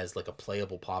game as like a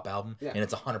playable pop album, Yeah. and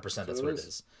it's 100%. That's So what it it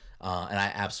is, and I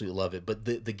absolutely love it. But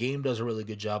the game does a really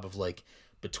good job of like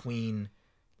between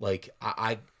like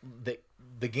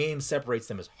the game separates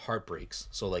them as heartbreaks.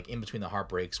 So like in between the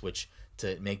heartbreaks, which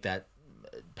to make that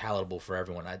palatable for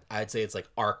everyone, I'd say it's like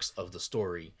arcs of the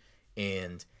story,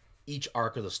 and each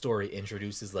arc of the story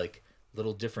introduces like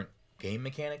little different game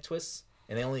mechanic twists,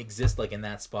 and they only exist like in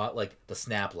that spot, like the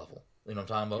snap level. You know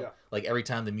what I'm talking about? Yeah. Like every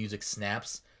time the music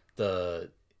snaps,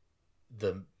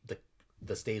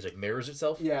 the stage like mirrors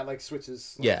itself. yeah, like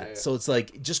switches. Like, Yeah, so it's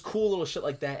like just cool little shit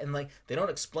like that, and like they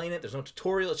don't explain it. There's no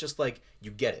tutorial. It's just like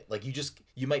you get it. Like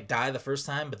you might die the first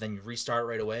time, but then you restart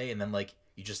right away, and then like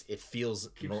it feels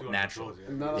Keeps you on your natural. toes,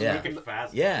 Another- Yeah. Make it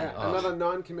fast. Yeah, Yeah, another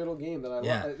non-committal game that I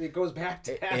Yeah. love. It goes back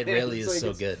to that. It really It's is like so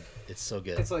it's- good. It's so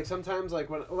good. It's like sometimes like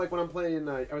when I'm playing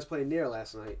I was playing Nier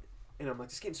last night, and I'm like,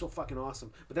 this game's so fucking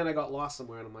awesome, but then I got lost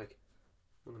somewhere, and I'm like,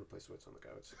 I'm gonna play Switch on the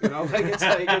couch. You know, like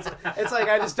it's like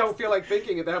I just don't feel like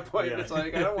thinking at that point. Yeah. It's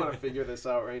like I don't want to figure this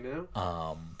out right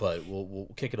now. But we'll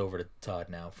kick it over to Todd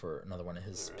now for another one of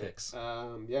his All right. picks.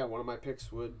 Yeah, one of my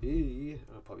picks would be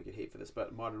I'll probably get hate for this,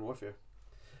 but Modern Warfare.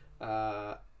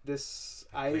 This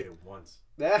I played it once.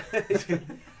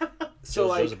 so Joe's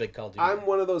like a big Call of Duty. I'm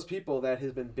one of those people that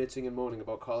has been bitching and moaning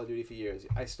about Call of Duty for years.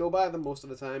 I still buy them most of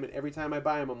the time, and every time I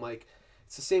buy them, I'm like,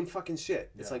 it's the same fucking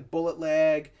shit. It's Yeah. like bullet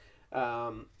lag.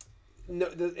 No,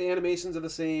 the animations are the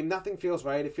same. Nothing feels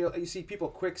right. You see people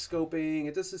quick scoping.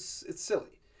 It just is. It's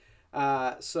silly.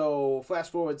 So flash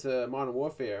forward to Modern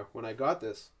Warfare. When I got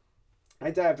this,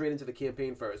 I dived right into the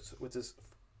campaign first, which is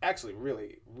actually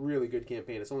really, really good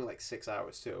campaign. It's only like 6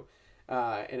 hours too,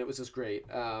 and it was just great.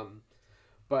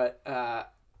 But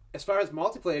as far as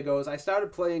multiplayer goes, I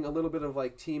started playing a little bit of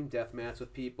like team deathmatch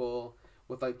with people,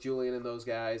 with like Julian and those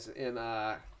guys, and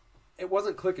it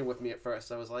wasn't clicking with me at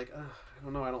first. I was like, I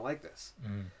don't know, I don't like this.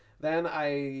 Then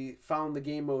I found the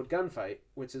game mode Gunfight,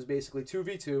 which is basically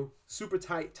 2v2, super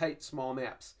tight, small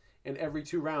maps, and every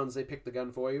 2 rounds they pick the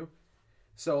gun for you.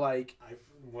 So like,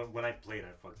 When I played, I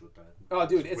fucked with that. oh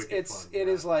dude, wicked it's fun, it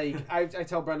yeah. is like I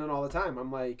tell Brendan all the time.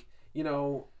 I'm like, you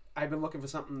know, I've been looking for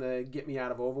something to get me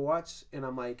out of Overwatch, and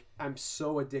I'm like, I'm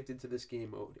so addicted to this game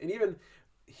mode. And even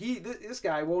this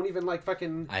guy won't even like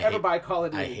fucking I ever hate- buy Call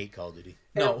of Duty. I hate Call of Duty.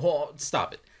 No, And- well,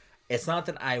 stop it. It's not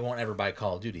that I won't ever buy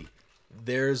Call of Duty.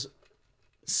 There's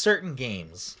certain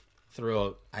games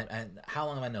throughout. How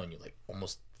long have I known you? Like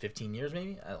almost 15 years,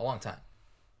 maybe? A long time,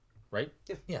 right?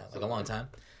 Yeah. Like a long time.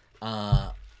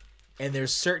 And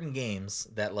there's certain games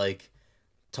that like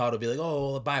Todd will be like,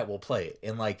 "Oh, we'll buy it, we'll play it,"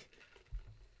 and like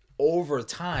over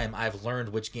time, I've learned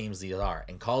which games these are.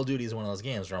 And Call of Duty is one of those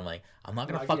games where I'm like, I'm not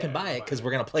gonna Like, fucking yeah, buy it because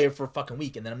we're gonna play it for a fucking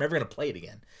week, and then I'm never gonna play it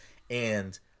again.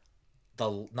 And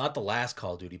not the last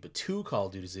Call of Duty, but 2 Call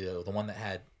of Duties ago, the one that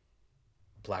had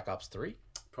Black Ops 3.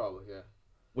 Probably, yeah.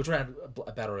 Which one had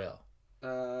a battle royale?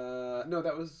 No,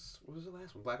 that was what was the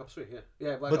last one? Black Ops 3.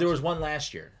 Yeah, Black But there Ops was one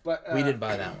last year. But, We didn't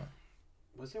buy that one.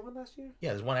 Was there one last year?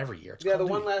 Yeah, there's one every year. It's Yeah, Call the of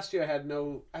one Duty. last year had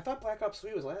no. I thought Black Ops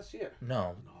 3 was last year.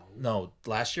 No.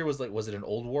 Last year was like, was it an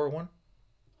old war one?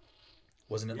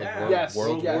 Wasn't it like Yeah. World, Yes,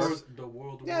 World yes. War? The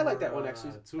World Yeah, I like that one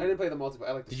actually. I didn't play the multiplayer.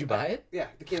 I like. Did you buy it? Yeah,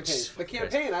 the campaign. The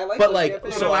Christ. campaign. I like. But, the like,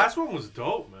 campaign. So So the I- last one was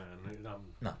dope, man.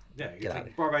 No, Yeah, get you out of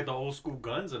here. brought back the old school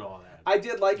guns and all that. I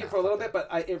did like it Nah, for a little fuck bit,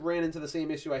 but it ran into the same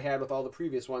issue I had with all the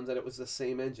previous ones, that it was the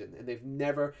same engine, and they've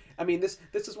never. I mean, this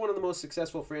is one of the most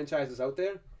successful franchises out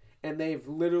there, and they've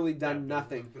literally done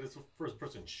nothing. But it's a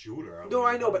first-person shooter. No,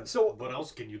 I know, but so- what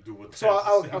else can you do with? So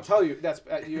that? I'll tell you. That's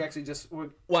you actually just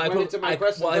went into my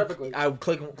question perfectly. I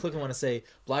quickly want to say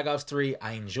Black Ops 3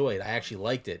 I enjoyed. I actually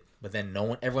liked it, but then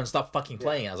everyone stopped fucking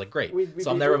playing it. I was like, great. So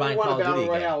I'm never buying won Call a of Duty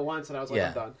Battle again. Royale once, and I was like, Yeah.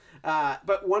 I'm done.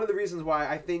 But one of the reasons why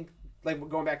I think, like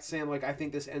going back to saying, like I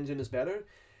think this engine is better.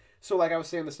 So like I was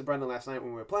saying this to Brendan last night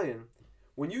when we were playing,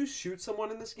 when you shoot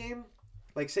someone in this game,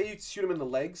 like say you shoot them in the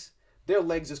legs, their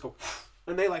legs just go.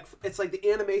 And they like, it's like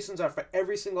the animations are for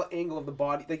every single angle of the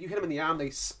body. Like you hit them in the arm, they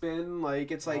spin. Like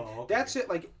it's like Oh, okay. that shit.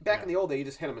 Like back in the old day, you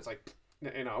just hit them. It's like,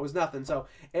 you know, it was nothing. So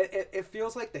it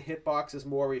feels like the hitbox is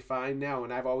more refined now,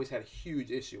 and I've always had a huge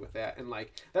issue with that. And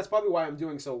like that's probably why I'm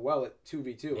doing so well at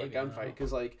 2v2 Maybe, at gunfight,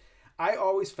 because like I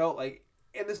always felt like,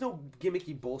 and there's no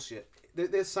gimmicky bullshit.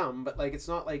 There's some, but like it's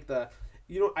not like the.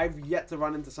 You know, I've yet to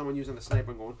run into someone using the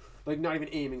sniper and going, like, not even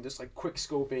aiming, just like quick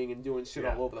scoping and doing shit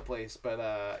Yeah. all over the place. But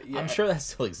yeah, I'm sure that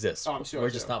still exists. Oh, I'm sure, We're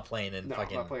just sure. not playing in No, I'm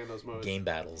fucking not playing those modes. game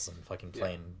battles and fucking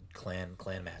playing clan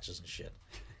matches and shit.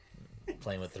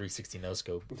 Playing with 360 no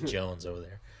scope Jones over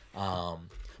there.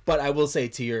 But I will say,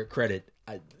 to your credit,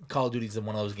 Call of Duty is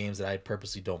one of those games that I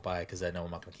purposely don't buy because I know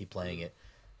I'm not going to keep playing it.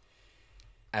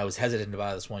 I was hesitant to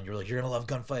buy this one. You're like, you're gonna love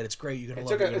Gunfight. It's great. You're gonna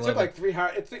love it. It took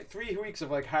like 3 weeks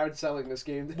of like hard selling this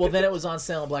game. Well, then it was on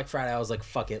sale on Black Friday. I was like,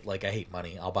 fuck it. Like, I hate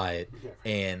money. I'll buy it. Yeah.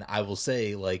 And I will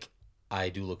say, like, I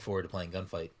do look forward to playing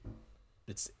Gunfight.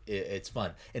 It's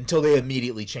fun until they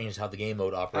immediately changed how the game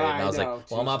mode operated, and I was know,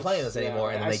 like, "Well, I'm not Jesus. playing this Yeah,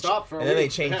 anymore." And I then stopped for a they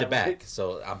week. changed Yeah, it back. right.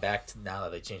 So I'm back to now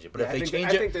that they changed it. But Yeah, if they change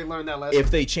I think it, they learned that lesson.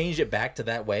 if they change it back to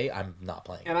that way, I'm not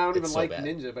playing. And I don't even It's so like bad.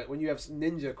 Ninja, but when you have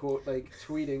Ninja quote like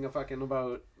tweeting a fucking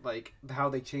about like how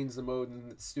they changed the mode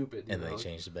and it's stupid. You And know? then they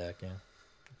changed it back. Yeah,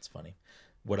 it's funny.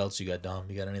 What else you got, Dom?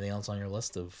 You got anything else on your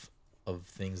list of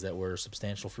things that were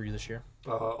substantial for you this year?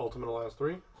 Ultimate Alliance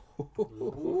 3.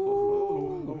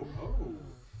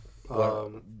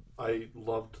 What- I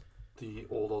loved the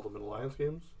old Ultimate Alliance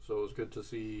games, so it was good to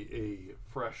see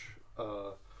a fresh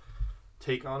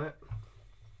take on it.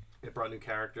 It brought new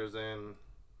characters in.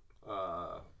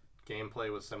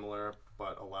 Gameplay was similar,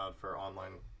 but allowed for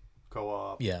online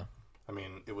co-op. Yeah, I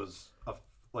mean, it was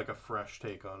like a fresh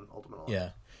take on Ultimate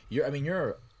Alliance.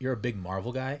 yeah. You're a big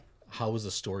Marvel guy. How was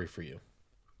the story for you?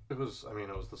 It was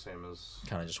the same as.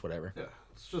 Kind of just whatever. Yeah,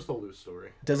 it's just a loose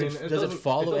story. Does I mean, it doesn't-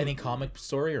 follow doesn't- any comic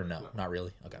story or no? Not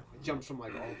really. Okay. Jumps from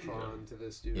like Ultron to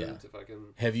this dude Yeah. to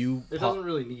fucking. Have you? It doesn't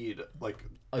really need like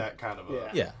that kind of a.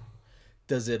 Yeah. Yeah.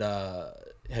 Does it?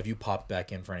 Have you popped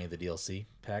back in for any of the DLC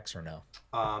packs or no?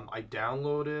 I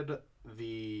downloaded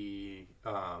the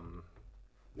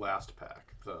last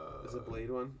pack. Is it Blade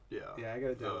one? Yeah. Yeah, I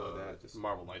gotta download the that. Just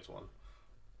Marvel Knights one.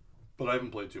 But I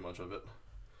haven't played too much of it.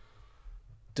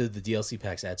 Did the DLC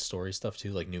packs add story stuff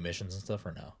too, like new missions and stuff,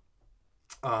 or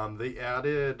no? They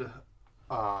added,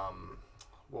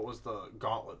 what was the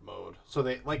Gauntlet mode? So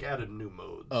they like added new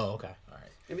modes. Oh, okay, all right.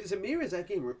 I mean, Zamir, is that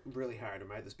game really hard? Or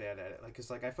am I just bad at it? Like, cause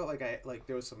like I felt like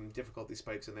there was some difficulty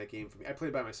spikes in that game for me. I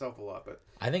played by myself a lot, but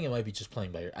I think it might be just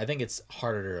playing by your. I think it's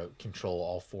harder to control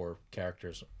all 4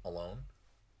 characters alone.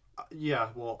 Yeah,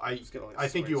 well, Just get all, like, I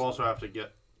think you swipes. also have to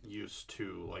get used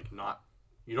to like not.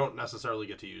 You don't necessarily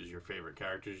get to use your favorite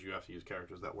characters. You have to use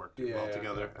characters that work well Yeah,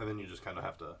 together, and then you just kind of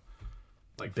have to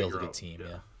like Build a figure good out- team,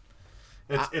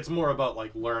 yeah. It's more about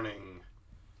like learning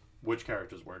which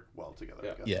characters work well together.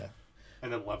 I guess. Yeah.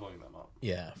 And then leveling them up.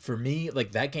 Yeah, for me,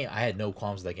 like that game, I had no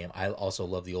qualms with that game. I also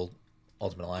love the old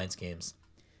Ultimate Alliance games.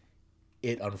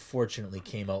 it unfortunately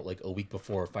came out like a week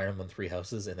before Fire Emblem Three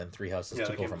Houses, and then Three Houses Yeah,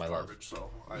 took that over game my was life. garbage, so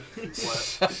I didn't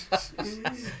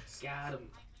play it. Got him.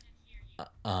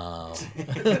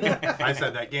 I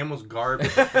said that game was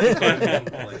garbage. So I didn't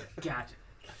play it.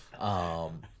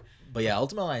 Gotcha. But yeah,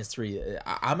 Ultimate Alliance 3,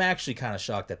 I'm actually kind of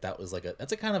shocked that was like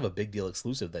that's a kind of a big deal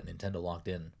exclusive that Nintendo locked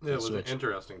in for It the was Switch.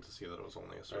 interesting to see that it was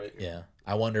only a Switch game. Yeah,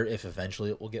 I wonder if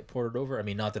eventually it will get ported over. I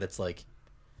mean, not that it's like,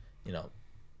 you know,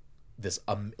 this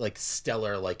like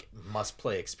stellar like must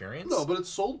play experience. No, but it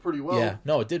sold pretty well. Yeah,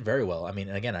 no, it did very well. I mean,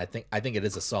 and again, I think it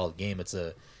is a solid game.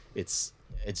 It's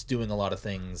doing a lot of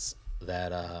things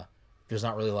that there's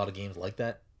not really a lot of games like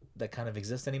that kind of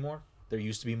exist anymore. There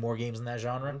used to be more games in that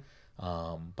genre,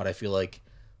 but I feel like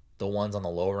the ones on the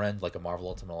lower end, like a Marvel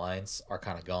Ultimate Alliance, are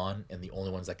kind of gone, and the only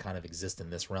ones that kind of exist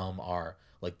in this realm are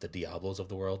like the Diablos of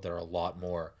the world. They're a lot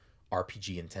more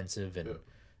RPG intensive, and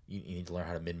you need to learn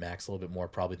how to min-max a little bit more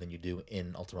probably than you do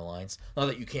in Ultimate Alliance. Not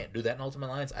that you can't do that in Ultimate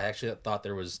Alliance. I actually thought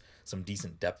there was some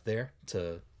decent depth there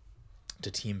to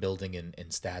team building and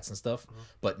stats and stuff,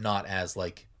 but not as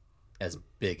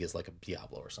big as like a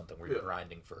Diablo or something where you're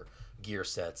grinding for gear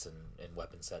sets and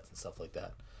weapon sets and stuff like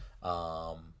that.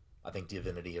 I think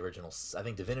Divinity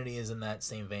is in that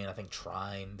same vein. I think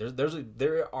Trine.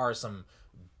 There are some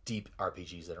deep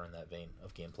RPGs that are in that vein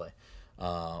of gameplay.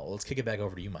 Let's kick it back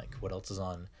over to you, Mike. What else is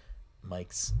on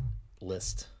Mike's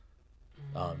list?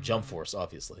 Jump Force,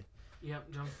 obviously.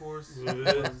 Yep, Jump Force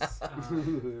was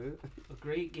a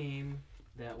great game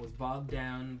that was bogged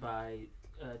down by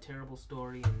a terrible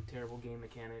story and terrible game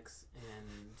mechanics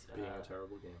and Being a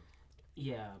terrible game.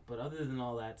 yeah, but other than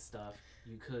all that stuff,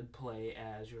 you could play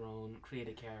as your own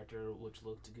created character, which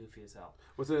looked goofy as hell.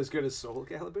 Was it as good as Soul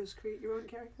Calibur's create your own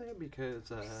character?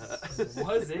 Because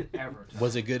Was it ever?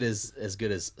 Was it good as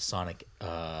good as Sonic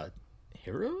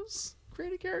Heroes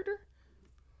created character?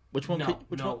 Which one? No,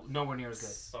 Which no, one? nowhere near as good.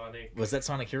 Sonic. Was that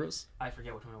Sonic Heroes? I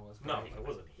forget which one it was. But No, it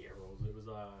wasn't Heroes. It was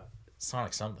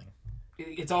Sonic something.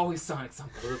 it's always Sonic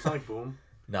something. Was it Sonic Boom?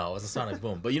 No, it was a Sonic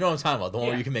Boom. But you know what I'm talking about. The one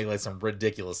where you can make like some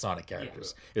ridiculous Sonic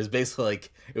characters. It was basically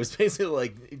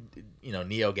like you know,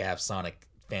 NeoGAF Sonic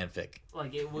fanfic.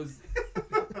 Like it was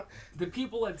the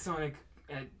people at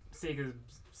Sega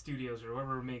Studios or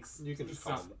whoever makes You can just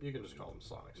call them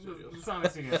Sonic Studios. the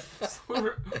Sonic Studios.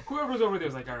 Whoever's over there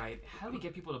is like, all right, how do we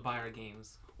get people to buy our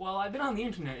games? Well, I've been on the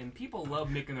internet and people love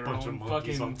making their Bunch of own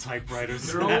monkeys on fucking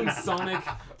typewriters. their own Sonic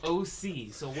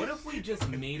OC. So what if we just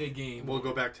made a game? We'll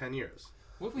go back 10 years.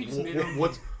 What if we just made a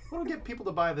What do we get people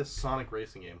to buy this Sonic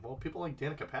racing game? Well, people like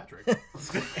Danica Patrick.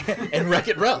 And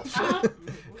Wreck-It Ralph. So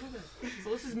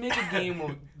let's just make a game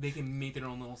where they can make their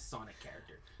own little Sonic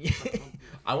character.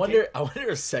 I wonder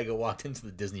if Sega walked into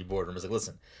the Disney boardroom and was like,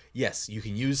 listen, yes, you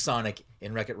can use Sonic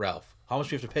in Wreck-It Ralph. How much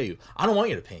do we have to pay you? I don't want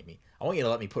you to pay me. I want you to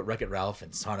let me put Wreck-It Ralph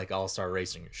and Sonic All-Star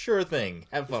Racing. Sure thing.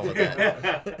 Have fun with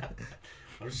that.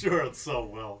 I'm sure it's so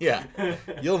well. Yeah.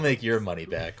 You'll make your money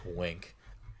back. Wink.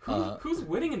 Who's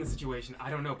winning in this situation? I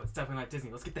don't know, but it's definitely not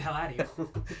Disney. Let's get the hell out of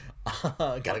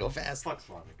here. Gotta go fast. Fuck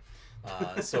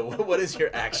Sonic. So what is your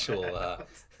actual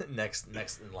next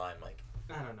in line, Mike?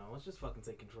 I don't know. Let's just fucking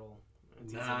say Control.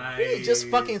 It's easy. Hey, just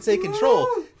fucking say Control.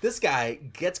 This guy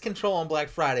gets Control on Black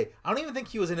Friday. I don't even think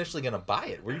he was initially gonna buy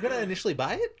it. Were you gonna initially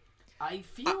buy it? I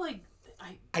feel like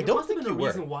I there don't must have think been you a were.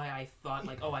 reason why I thought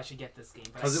like, oh, I should get this game.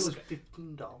 But Because it was it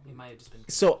 $15. might have just been.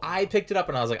 So I picked it up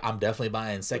and I was like, I'm definitely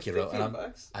buying Sekiro. And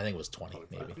 $15? I think it was 20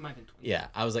 maybe. It might have been 20. Yeah,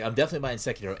 I was like, I'm definitely buying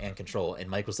Sekiro and Control. And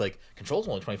Mike was like, Control's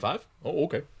only 25? Oh,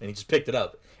 okay. And he just picked it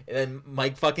up. And then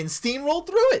Mike fucking steamrolled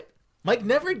through it. Mike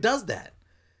never does that.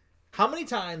 How many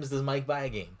times does Mike buy a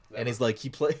game? And he's like, he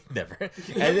played never.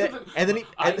 And then he.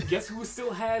 I guess who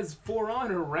still has For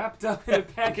Honor wrapped up in a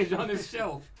package on his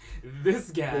shelf?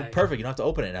 This guy. Well, perfect. You don't have to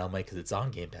open it now, Mike, because it's on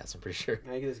Game Pass. I'm pretty sure.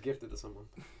 Now you get this gifted to someone.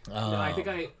 No, I think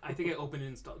I open and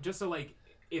install just so like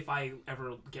if I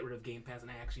ever get rid of Game Pass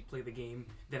and I actually play the game,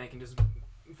 then I can just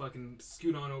fucking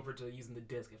scoot on over to using the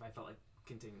disc if I felt like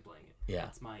continuing playing it. Yeah.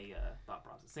 That's my thought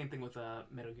process. Same thing with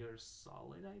Metal Gear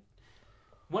Solid.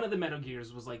 One of the Metal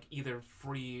Gears was like either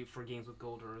free for games with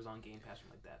gold or was on Game Pass or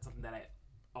something like that. Something that I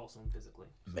also own physically.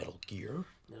 Metal Gear.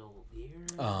 Metal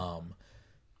Gear.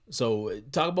 So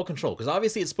talk about Control, because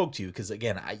obviously it spoke to you. Because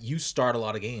again, you start a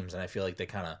lot of games, and I feel like they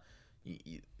kind of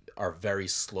are very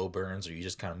slow burns, or you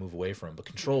just kind of move away from them. But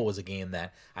Control was a game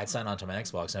that I'd sign onto my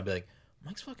Xbox, and I'd be like,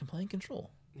 Mike's fucking playing Control.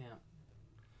 Yeah.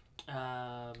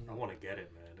 I want to get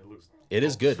it, man. It looks. It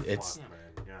is good. fun, It's man.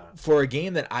 Yeah. for a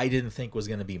game that I didn't think was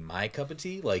going to be my cup of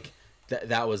tea. Like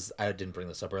that was, I didn't bring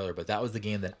this up earlier, but that was the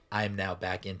game that I'm now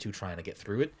back into trying to get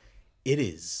through it. It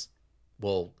is,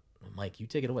 well, Mike, you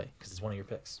take it away because it's one of your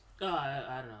picks.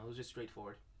 I don't know. It was just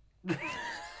straightforward.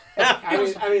 I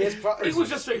mean, it's It was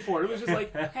just straightforward. It was just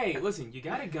like, hey, listen, you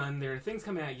got a gun. There are things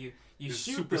coming at you. You This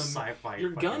shoot super them. sci-fi Your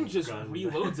gun fucking just gun.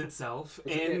 reloads itself,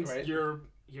 Is it, and right?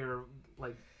 your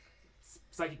like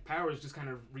psychic powers just kind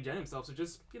of regen themselves. So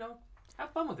just have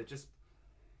fun with it. Just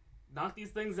knock these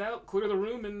things out, clear the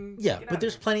room, and Yeah, get but out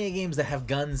there's of here. plenty of games that have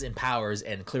guns and powers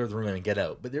and clear the room and get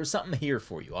out. But there's something here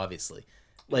for you, obviously.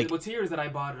 Like, What's here is that I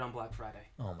bought it on Black Friday.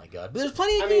 oh my god, but there's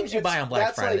plenty of I mean, games you buy on Black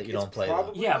that's Friday like- that you it's don't play. Though.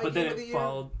 probably Yeah, my but then game of it the year.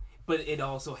 followed. But it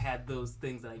also had those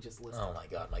things that I just listed. Oh my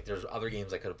god, Mike, there's other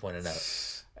games I could have pointed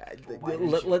out. Why didn't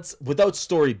you? Let's without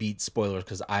story beat spoilers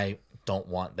because I don't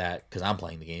want that because I'm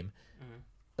playing the game.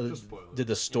 Just spoil it. Did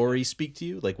the story speak to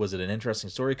you? Like, was it an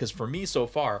interesting story? Because for me, so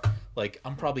far, like,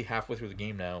 I'm probably halfway through the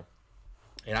game now,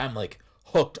 and I'm like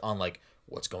hooked on like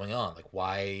what's going on, like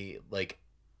why, like,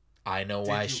 I know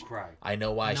why Did you cry? I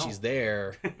know why No. she's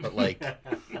there, but like,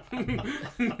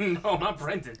 No, not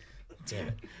Brenton. damn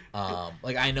it,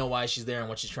 like I know why she's there and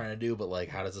what she's trying to do, but like,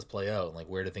 how does this play out? And like,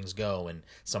 where do things go? And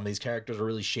some of these characters are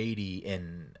really shady,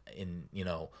 and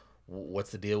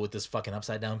what's the deal with this fucking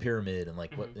upside down pyramid and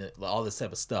like what all this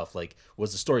type of stuff. Like,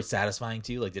 was the story satisfying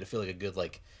to you? Like, did it feel like a good,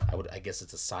 like, I guess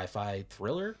it's a sci-fi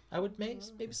thriller, I would maybe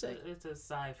say. It's a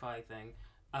sci-fi thing.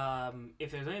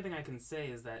 If there's anything I can say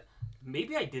is that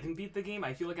maybe I didn't beat the game.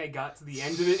 I feel like I got to the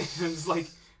end of it and I'm just like,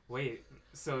 wait,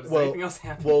 so does anything else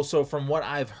happen? Well, so from what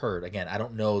I've heard, again, I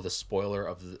don't know the spoiler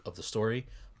of the story,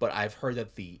 but I've heard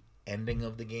that the ending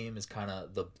of the game is kind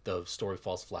of the story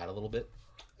falls flat a little bit.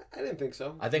 I didn't think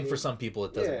so. I think for some people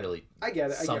it doesn't yeah, really I get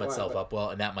it. I sum get why, itself but- up well,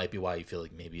 and that might be why you feel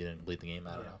like maybe you didn't complete the game.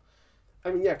 I don't know.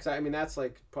 I mean, yeah, because I mean that's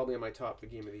like probably on my top for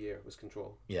game of the year was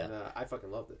Control. Yeah. And, I fucking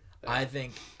loved it. I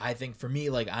think for me,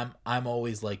 like, I'm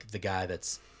always like the guy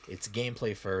that's, it's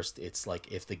gameplay first. It's like,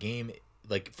 if the game,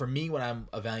 like, for me when I'm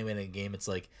evaluating a game, it's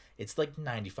like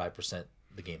 95%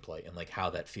 the gameplay and like how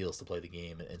that feels to play the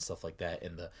game and stuff like that,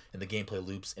 and the gameplay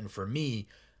loops. And for me,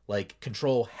 like,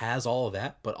 Control has all of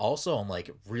that, but also I'm like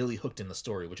really hooked in the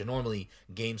story, which are normally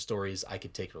game stories I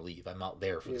could take or leave. I'm not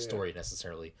there for the Yeah. story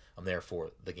necessarily. I'm there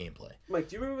for the gameplay. Mike,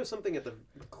 do you remember something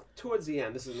towards the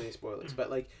end? This isn't any spoilers, but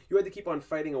like you had to keep on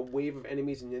fighting a wave of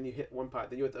enemies, and then you hit one part,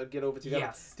 then you had to get over to the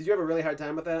Yes. other. Did you have a really hard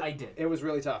time with that? I did. It was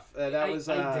really tough. I was.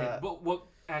 did. But what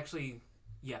actually,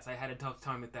 yes, I had a tough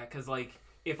time with that because like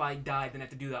if I died, then I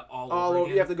have to do that all over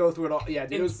again. You have to go through it all. Yeah,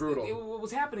 dude, it was brutal. What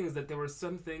was happening is that there were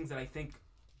some things that I think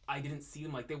I didn't see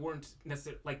them, like they weren't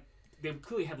necessarily like they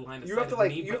clearly had line of You sight have to of like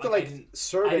me, you but, have to like, I like didn't- I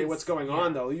survey didn't what's going yeah.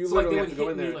 on though. You So like literally they have would to go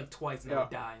hit in me there. like twice and I would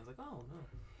die. I was like, oh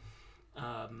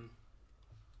no.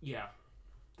 Yeah,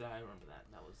 I remember that.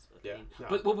 That was a Yeah, pain. no.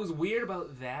 But what was weird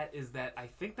about that is that I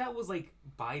think that was like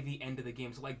by the end of the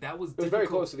game. So like that was It was difficult. very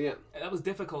close to the end. That was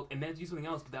difficult, and then do something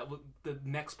else. But that was the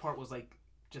next part was like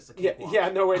just a Yeah, cakewalk. yeah,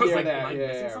 nowhere I was near like, that. am I Yeah,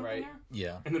 missing yeah, something right. here?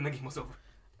 Yeah. And then the game was over.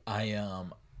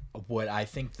 What I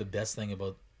think the best thing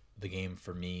about the game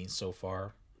for me so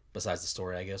far, besides the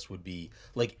story, I guess, would be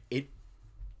like it.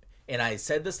 And I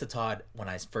said this to Todd when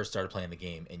I first started playing the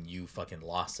game, and you fucking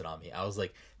lost it on me. I was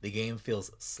like, the game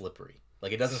feels slippery.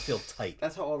 Like, it doesn't feel tight.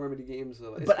 That's how all Remedy games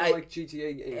are. It's But kinda I- like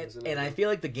GTA games. And I feel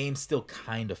like the game still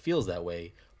kind of feels that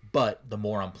way. But the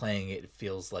more I'm playing it, it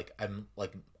feels like I'm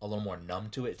like a little more numb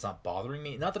to it. It's not bothering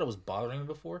me. Not that it was bothering me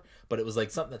before, but it was like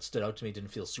something that stood out to me. Didn't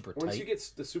feel super once tight. you get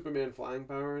the Superman flying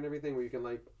power and everything, where you can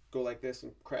like go like this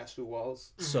and crash through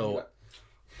walls. So What?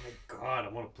 My God, I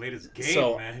want to play this game,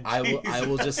 So, man. I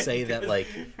will just say that, like,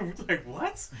 like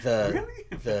what? the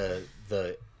Really?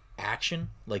 the action,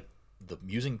 like the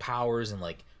using powers and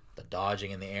like the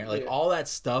dodging in the air, like Yeah. all that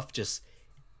stuff just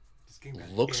This game got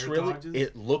looks air really dodges?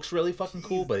 it looks really fucking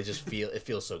cool, but it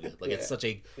feels so good. Like, it's Yeah. such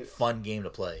a fun game to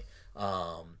play.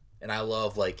 And I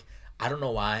love, like, I don't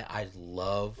know why I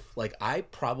love, like, I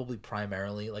probably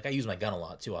primarily, like, I use my gun a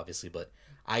lot too, obviously, but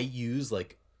I use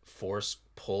like force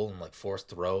pull and like force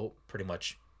throw pretty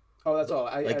much. Oh, that's all.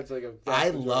 I Like, it's like a. I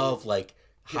love like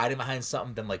hiding behind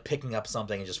something, then like picking up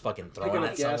something and just fucking throwing picking it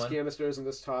up at gas someone. canisters and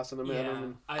just tossing them at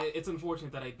them. Yeah, it's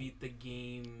unfortunate that I beat the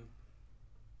game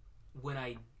when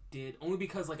I did, only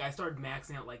because like I started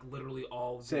maxing out like literally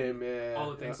all the, Same, yeah. all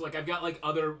the things. yeah. So like I've got like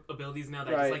other abilities now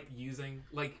that I Right. just like using.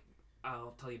 Like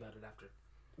I'll tell you about it after.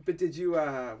 But did you?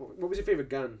 What was your favorite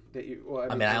gun that you? Well,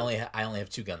 I mean, I only have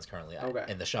two guns currently, Okay.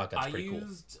 and the shotgun's I pretty cool.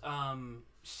 used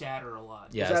Shatter a lot.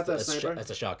 Yeah, Is that the it's sniper?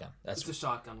 it's a shotgun. That's It's a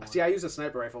shotgun one. See, I use a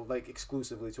sniper rifle like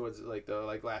exclusively towards like the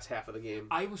last half of the game.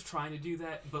 I was trying to do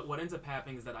that, but what ends up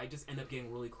happening is that I just end up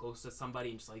getting really close to somebody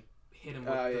and just like hit him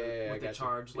with Oh, the, yeah, I with the gotcha.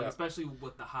 charge. Like Yeah. especially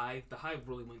with the hive. The hive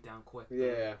really went down quick.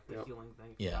 Yeah, The yeah. healing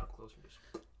thing. Yeah. Got closer.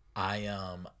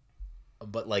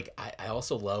 But like I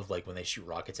also love like when they shoot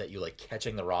rockets at you, like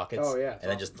catching the rockets Oh, yeah, it's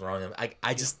and then just throwing them.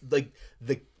 I just like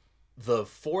the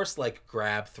force like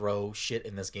grab throw shit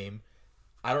in this game.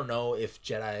 I don't know if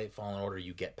Jedi Fallen Order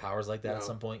you get powers like that at No.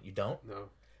 some point. You don't. No.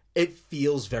 It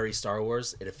feels very Star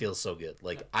Wars, and it feels so good.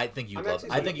 Like I think you I'm love.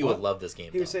 actually I think saying- you would what? love this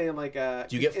game. He was though. saying like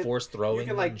Do you get force throwing? You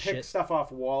can like and pick shit? stuff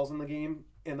off walls in the game,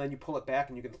 and then you pull it back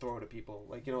and you can throw it at people.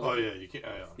 Like you know. Oh Like, yeah, you can't.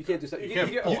 Yeah. You can't do stuff. You, You get,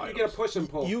 can't you, pull get, you get a items. push and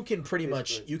pull. You can pretty much.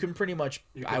 basically. You can pretty much.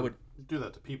 You I can would. do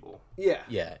that to people. Yeah.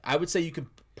 Yeah, I would say you could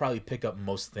probably pick up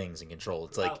most things in Control.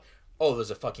 It's like, Wow. oh,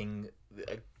 there's a fucking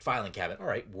filing cabinet. All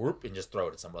right, whoop, and just throw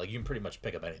it at somebody. Like you can pretty much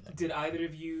pick up anything. Did either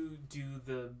of you do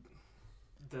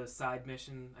the side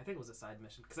mission? I think it was a side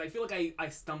mission because I feel like I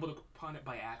stumbled upon it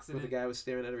by Where accident. the guy was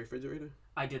staring at a refrigerator.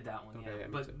 I did that one, Okay, yeah, yeah,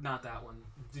 me but too. not that one.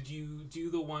 Did you do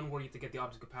the one where you have to get the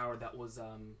object of power? That was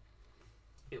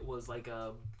it was like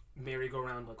a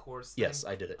merry-go-round like horse. Thing? Yes,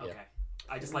 I did it. Yeah,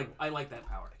 Okay, I like that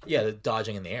power. yeah, the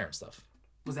dodging in the air and stuff.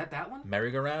 Was that one?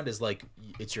 Merry-go-round is like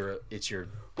it's your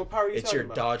What power are you it's talking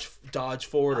your about? dodge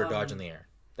forward or dodge in the air.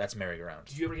 That's merry-go-round.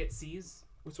 Did you ever get C's?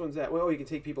 Which one's that? Well, you can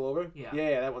take people over. Yeah.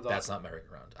 Yeah, that one's awesome. That's not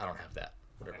merry-go-round. I don't have that.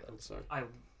 Whatever Okay. that I'm is. sorry.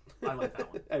 I like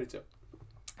that one. I do too.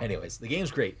 Anyways, the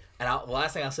game's great. And the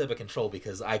last thing I'll say about Control,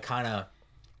 because I kind of,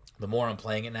 the more I'm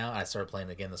playing it now, I started playing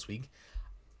it again this week,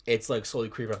 it's like slowly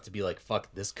creeping up to be like,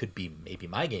 fuck, this could be maybe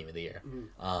my game of the year.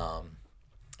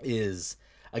 Is,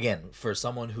 again, for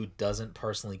someone who doesn't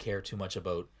personally care too much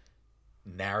about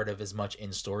narrative as much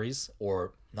in stories,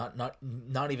 or not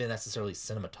even necessarily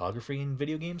cinematography in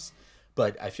video games,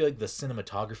 but I feel like the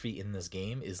cinematography in this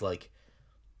game is like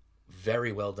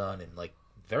very well done and like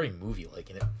very movie like,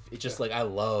 and it just like I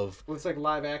love Well, it's like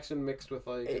live action mixed with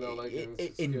like like.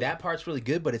 it's in good. that part's really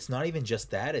good, but it's not even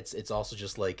just that. It's also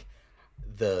just like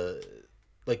the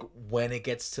like when it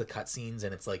gets to cutscenes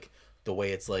and it's like the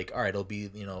way it's like, all right, it'll be,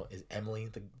 is Emily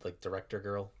the like director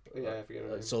girl? Yeah, I forget her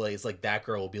name. So like it's like that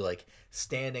girl will be like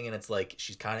standing and it's like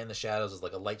she's kind of in the shadows. There's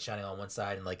like a light shining on one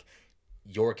side and like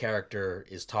your character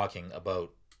is talking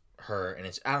about her, and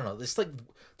it's, I don't know, it's like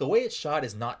the way it's shot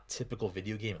is not typical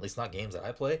video game, at least not games that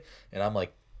I play, and I'm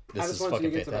like, this I is just want you to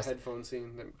fucking get to the fantastic. headphone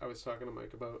scene that I was talking to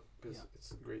Mike about because Yeah.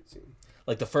 it's a great scene.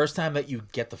 Like the first time that you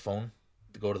get the phone,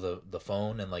 to go to the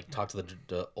phone and like talk to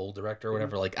the old director or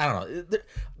whatever, like I don't know,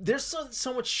 there's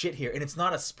so much shit here, and it's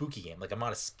not a spooky game. Like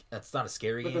it's not a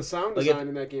scary But game. the sound Like, design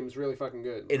in that game is really fucking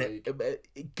good. and Like,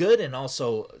 good and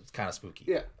also kind of spooky.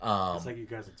 yeah, It's like you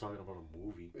guys are talking about a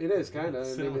movie. it is kind of.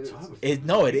 Cinematography.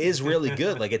 It is really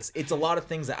good. Like it's a lot of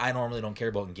things that I normally don't care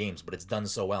about in games, but it's done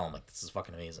so well. I'm like, this is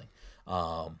fucking amazing.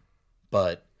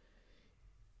 But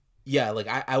yeah, like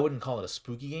I wouldn't call it a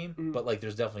spooky game, but like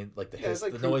there's definitely like the Yeah, hiss, it's,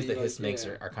 like, the noise creepy, the hiss like, makes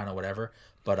yeah. are kind of whatever.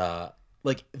 But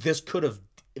like this could have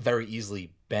very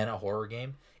easily been a horror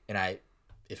game, and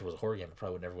if it was a horror game, I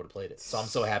probably never would have played it. So I'm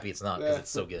so happy it's not because Yeah.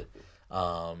 it's so good.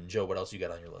 Joe, what else you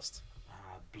got on your list?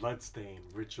 Bloodstain,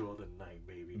 Ritual of the Night,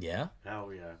 baby. Yeah,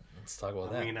 Hell yeah. let's talk about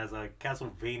I that. mean, as a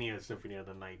Castlevania Symphony of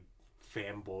the Night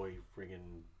fanboy,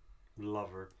 friggin'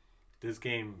 lover, this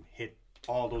game hit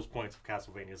all those points of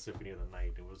Castlevania Symphony of the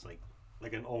Night. It was like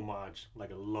an homage,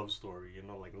 like a love story,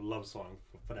 like a love song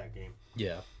for that game.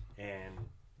 Yeah, And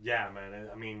yeah, man,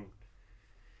 I mean,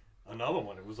 another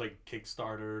one. It was like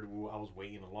Kickstarter. I was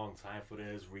waiting a long time for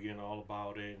this, reading all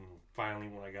about it, and finally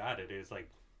when I got it, it's like,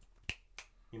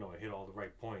 it hit all the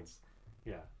right points.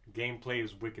 Yeah, gameplay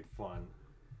is wicked fun.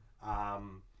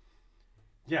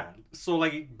 Yeah, so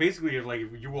like basically, like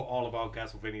if you were all about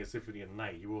Castlevania Symphony of the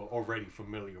Night, you were already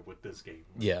familiar with this game.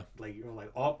 yeah, Like you're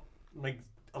like like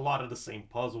a lot of the same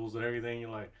puzzles and everything. You're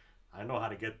like, I know how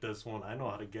to get this one. I know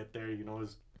how to get there.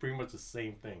 It's pretty much the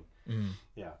same thing. Mhm.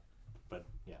 Yeah, but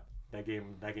yeah, that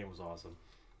game was awesome.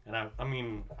 And I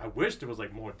mean, I wish there was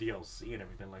like more DLC and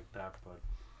everything like that, but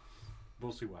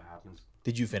we'll see what happens.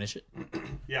 Did you finish it?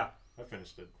 Yeah, I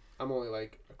finished it. I'm only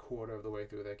like a quarter of the way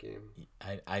through that game.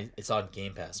 I it's on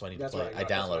Game Pass, so I need That's to play. what I I got-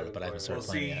 that's what downloaded I've it, but I been haven't playing. started Well,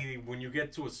 playing it see, yet. when you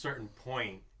get to a certain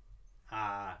point,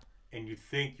 and you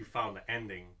think you found the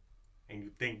ending, and you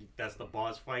think that's the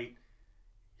boss fight,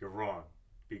 you're wrong,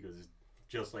 because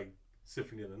just like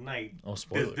Symphony of the Night, Oh,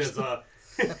 spoilers. there's a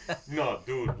no,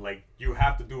 dude. Like you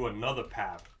have to do another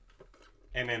path,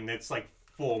 and then it's like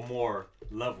 4 more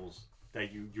levels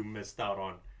that you missed out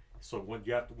on. So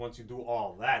once you do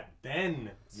all that, then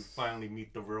you finally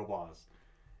meet the real boss,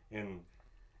 and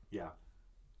yeah.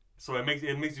 So it makes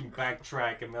you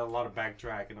backtrack and a lot of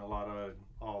backtrack and a lot of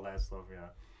all that stuff. Yeah,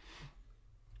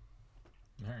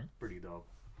 All right. pretty dope.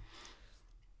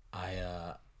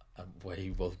 Why are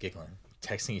you both giggling?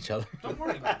 Texting each other? Don't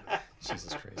worry about it.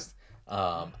 Jesus Christ.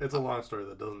 It's a long story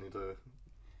that doesn't need to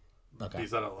Okay. be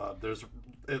said out loud.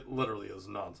 It literally is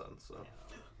nonsense. So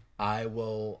I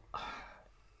will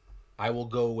I will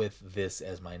go with this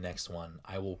as my next one.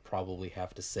 I will probably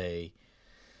have to say,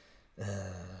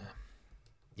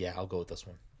 yeah, I'll go with this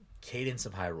one. Cadence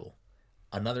of Hyrule.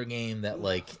 Another game that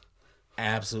like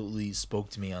absolutely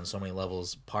spoke to me on so many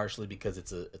levels, partially because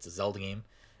it's a Zelda game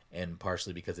and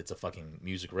partially because it's a fucking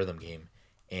music rhythm game.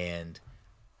 And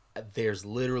there's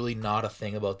literally not a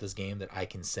thing about this game that I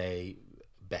can say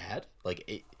bad.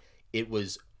 Like it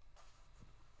was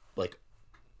like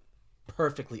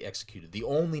perfectly executed. The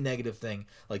only negative thing,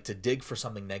 like to dig for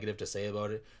something negative to say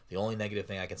about it, the only negative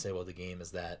thing I can say about the game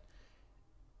is that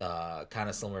kind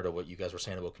of similar to what you guys were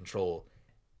saying about Control,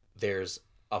 there's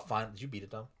a final. Did you beat it,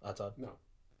 Dom? Todd?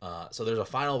 No. So there's a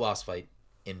final boss fight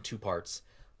in 2 parts.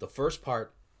 The first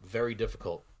part very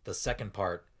difficult. The second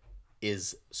part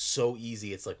is so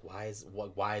easy. It's like why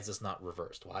is this not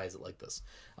reversed? Why is it like this?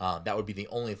 That would be the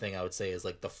only thing I would say is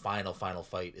like the final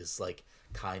fight is like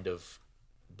kind of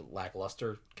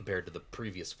lackluster compared to the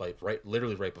previous fight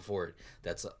literally right before it.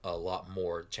 That's a lot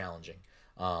more challenging.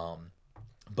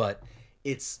 But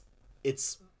it's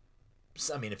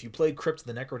I mean, if you played Crypt of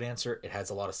the Necrodancer, it has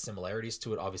a lot of similarities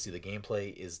to it. Obviously the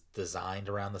gameplay is designed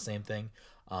around the same thing.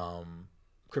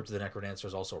 Crypt of the Necrodancer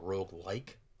is also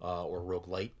roguelike or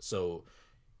roguelite. So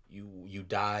you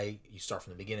die, you start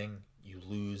from the beginning, you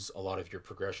lose a lot of your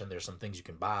progression. There's some things you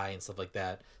can buy and stuff like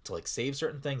that to like save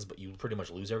certain things, but you pretty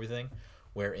much lose everything.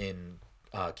 Where in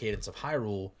Cadence of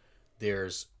Hyrule,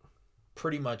 there's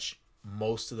pretty much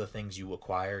most of the things you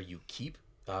acquire you keep.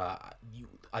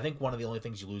 I think one of the only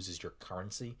things you lose is your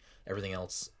currency. Everything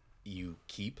else you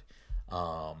keep.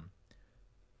 And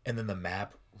then the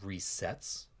map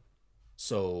resets.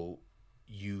 So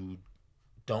you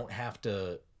don't have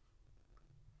to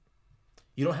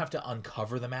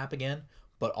uncover the map again,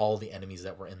 but all the enemies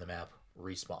that were in the map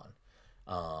respawn.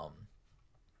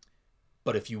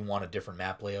 But if you want a different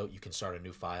map layout, you can start a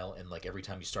new file, and like every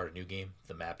time you start a new game,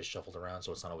 the map is shuffled around,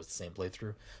 so it's not always the same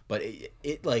playthrough. But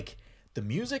it like the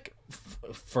music,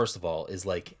 first of all, is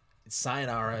like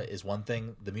Sayonara is one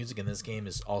thing. The music in this game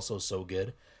is also so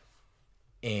good,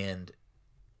 and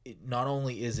not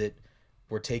only is it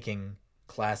we're taking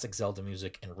classic Zelda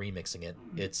music and remixing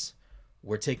it.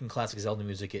 We're taking classic Zelda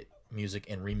music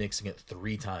and remixing it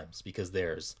 3 times, because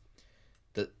there's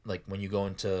like when you go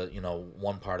into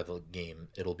one part of the game,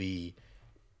 it'll be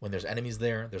when there's enemies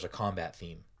there's a combat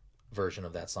theme version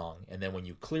of that song, and then when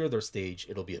you clear their stage,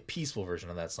 it'll be a peaceful version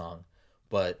of that song.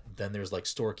 But then there's like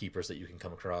storekeepers that you can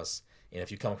come across, and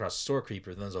if you come across a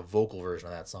storekeeper, then there's a vocal version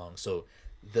of that song. So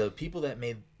the people that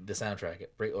made the soundtrack,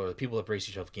 or the people that Brace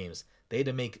Yourself Games, they had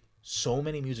to make so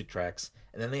many music tracks,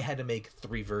 and then they had to make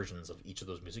 3 versions of each of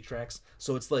those music tracks.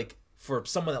 So it's like, for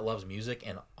someone that loves music,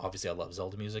 and obviously I love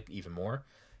Zelda music even more,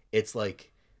 it's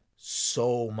like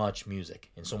so much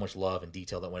music and so much love and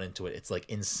detail that went into it. It's like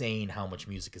insane how much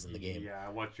music is in the game. Yeah, I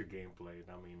watched your gameplay.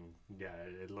 I mean, yeah,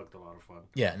 it looked a lot of fun.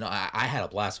 Yeah, no, I had a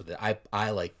blast with it. I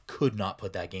like could not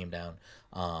put that game down.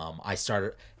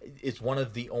 It's one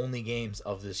of the only games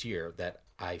of this year that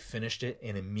I finished it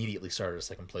and immediately started a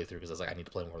second playthrough, because I was like, I need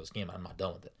to play more of this game. I'm not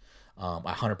done with it.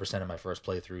 I 100% in my first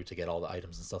playthrough to get all the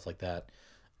items and stuff like that.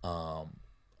 The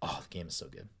game is so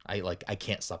good. I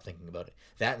can't stop thinking about it.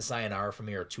 That and Sayonara for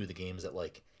me are 2 of the games that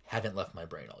like haven't left my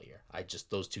brain all year.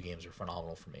 Those 2 games are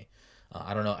phenomenal for me.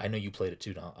 I don't know. I know you played it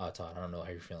too, Todd. I don't know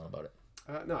how you're feeling about it.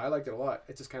 No, I liked it a lot.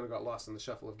 It just kind of got lost in the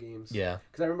shuffle of games. Yeah.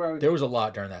 Because I remember there was a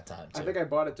lot during that time, too. I think I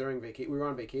bought it during vacation. We were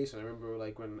on vacation. I remember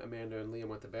like when Amanda and Liam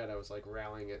went to bed, I was like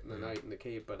rallying it in the night in the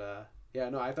Cape. But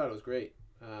I thought it was great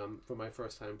for my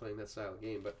first time playing that style of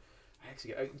game. But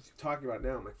talking about it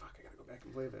now, I'm like, fuck, I gotta go back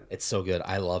and play that. It's so good.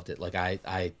 I loved it. Like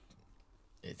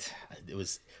it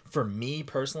was, for me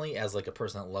personally, as like a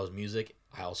person that loves music,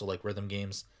 I also like rhythm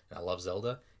games, and I love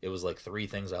Zelda. It was like 3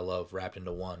 things I love wrapped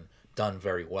into one, done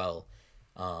very well.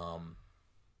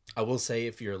 I will say,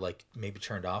 if you're like maybe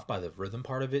turned off by the rhythm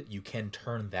part of it, you can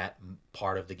turn that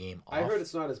part of the game off. I heard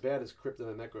it's not as bad as Crypt of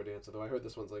the Necrodancer, though. I heard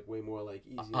this one's like way more like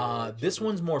easy. This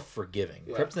one's more forgiving.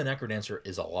 Yeah. Crypt of the Necrodancer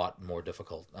is a lot more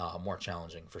difficult, more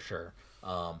challenging for sure.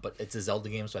 But it's a Zelda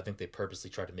game, so I think they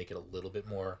purposely tried to make it a little bit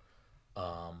more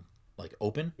like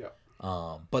open. Yeah.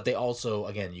 But they also,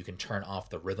 again, you can turn off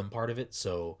the rhythm part of it,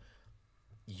 so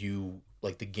you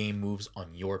like the game moves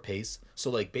on your pace. So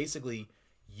like basically,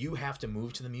 you have to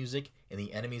move to the music, and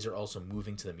the enemies are also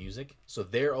moving to the music. So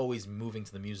they're always moving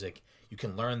to the music. You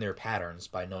can learn their patterns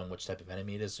by knowing which type of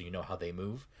enemy it is, so you know how they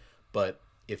move. But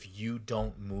if you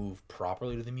don't move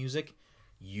properly to the music,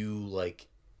 you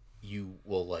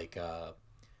will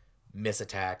miss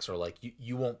attacks, or like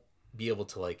you won't be able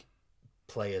to like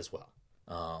play as well.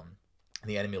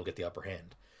 The enemy will get the upper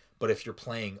hand. But if you're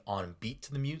playing on beat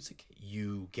to the music,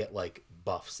 you get like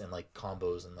buffs and like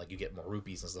combos and like you get more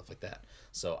rupees and stuff like that.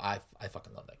 So I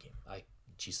fucking love that game.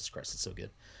 Jesus Christ, it's so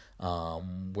good.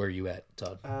 Where are you at,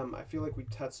 Todd? I feel like we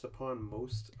touched upon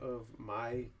most of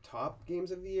my top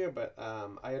games of the year, but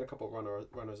I had a couple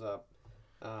runners up.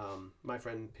 My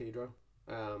friend Pedro.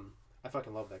 I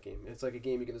fucking love that game. It's like a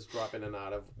game you can just drop in and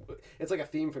out of. It's like a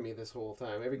theme for me this whole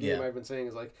time. Every game I've been saying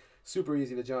is like super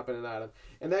easy to jump in and out of.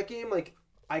 And that game, like,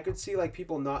 I could see like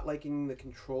people not liking the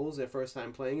controls their first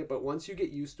time playing it, but once you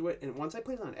get used to it, and once I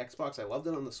played it on Xbox, I loved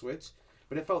it on the Switch,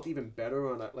 but it felt even better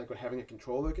on like with having a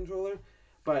controller.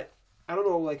 But I don't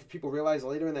know, like if people realize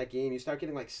later in that game, you start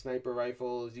getting like sniper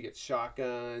rifles, you get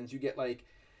shotguns, you get like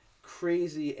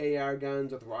crazy AR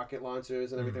guns with rocket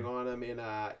launchers and everything on them, and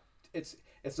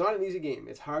it's not an easy game.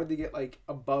 It's hard to get like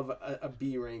above a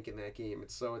B rank in that game.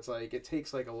 It's like it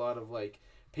takes like a lot of like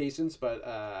patience, but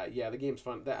the game's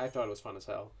fun. I thought it was fun as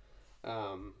hell,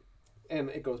 and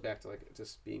it goes back to like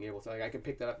just being able to like I can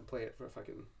pick that up and play it for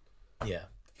fucking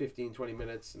 15-20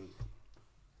 minutes, and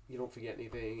you don't forget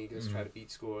anything. You can just try to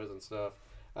beat scores and stuff.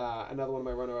 Another one of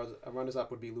my runners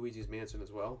up would be Luigi's Mansion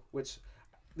as well, which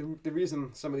the reason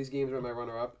some of these games are my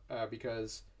runner up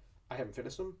because I haven't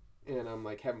finished them and I'm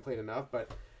like haven't played enough,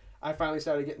 but I finally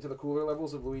started getting to the cooler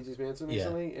levels of Luigi's Mansion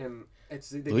recently, and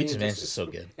it's the Luigi's Mansion is so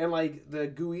good. And like the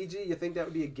Gooigi, you think that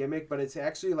would be a gimmick, but it's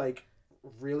actually like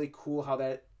really cool how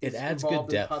that It is adds involved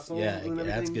good in depth. puzzles Yeah, and it adds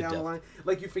everything good down the depth. line.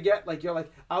 Like you forget, like you're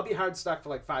like I'll be hard stuck for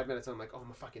like 5 minutes, and I'm like, oh,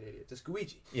 I'm a fucking idiot, just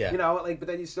Gooigi. Yeah. You know, like but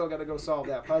then you still got to go solve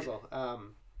that puzzle.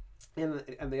 And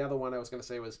the other one I was gonna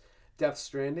say was Death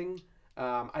Stranding.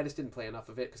 I just didn't play enough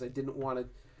of it because I didn't want to.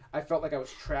 I felt like I was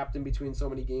trapped in between so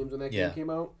many games when that game came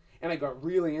out, and I got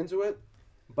really into it.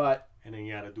 But And then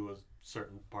you had to do a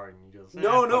certain part, and you just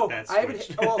no, fuck that I haven't.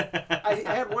 Switch." Well, I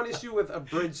had one issue with a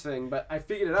bridge thing, but I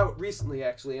figured it out recently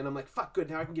actually, and I'm like, fuck, good,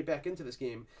 now I can get back into this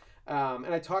game.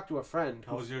 And I talked to a friend.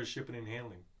 How was your shipping and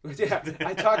handling? Yeah,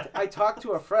 I talked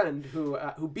to a friend who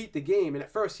beat the game, and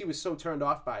at first he was so turned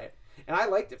off by it, and I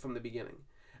liked it from the beginning.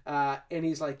 And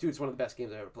he's like, dude, it's one of the best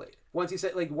games I've ever played. Once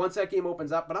that game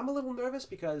opens up, but I'm a little nervous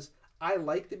because I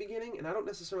like the beginning and I don't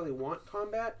necessarily want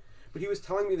combat. But he was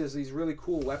telling me there's these really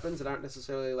cool weapons that aren't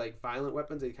necessarily like violent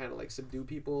weapons. They kind of like subdue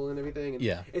people and everything.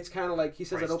 And it's kind of like he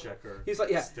says Price checker, he's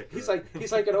like sticker. he's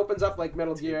like it opens up like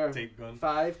Metal Gear tape gun.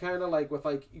 5 kind of like with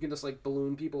like you can just like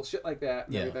balloon people, shit like that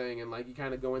and everything, and like you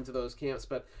kind of go into those camps.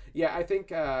 But yeah, I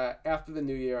think after the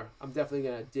new year, I'm definitely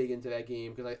gonna dig into that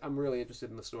game because I'm really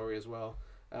interested in the story as well.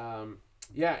 And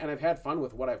I've had fun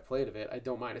with what I've played of it. I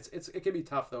don't mind. It can be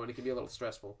tough though, and it can be a little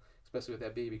stressful, especially with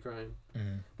that baby crying.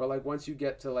 But like once you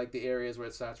get to like the areas where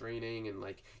it starts raining, and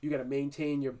like you got to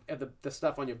maintain your the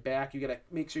stuff on your back, you got to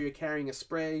make sure you're carrying a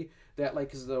spray that like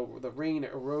because the rain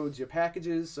erodes your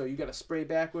packages, so you got to spray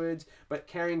backwards. But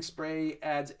carrying spray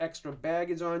adds extra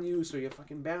baggage on you, so you're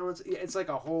fucking balanced. It's like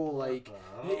a whole like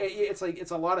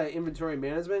it's a lot of inventory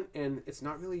management, and it's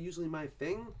not really usually my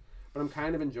thing. But I'm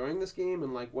kind of enjoying this game,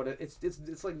 and like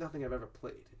it's like nothing I've ever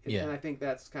played. And I think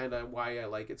that's kind of why I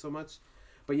like it so much.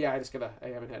 But yeah, I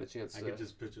haven't had a chance. I could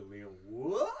just picture Liam.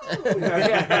 Whoa!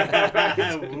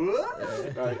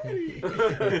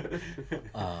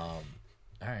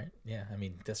 All right. Yeah. I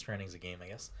mean, Death Stranding's a game, I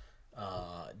guess.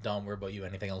 Dom, where about you?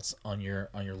 Anything else on your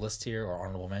list here, or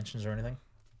honorable mentions or anything?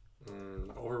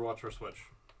 Overwatch for Switch.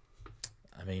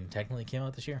 I mean, technically it came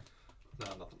out this year. No,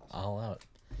 nothing else. All out.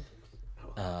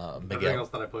 Everything Miguel, else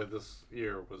that I played this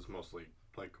year was mostly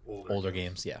like older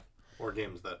games, yeah. Or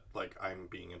games that like I'm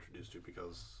being introduced to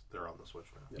because they're on the Switch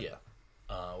now. Yeah.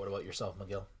 What about yourself,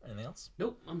 Miguel? Anything else?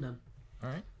 Nope, I'm done. All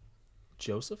right.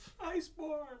 Joseph?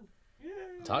 Iceborne.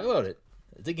 Yay! Talk about it.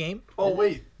 It's a game. Oh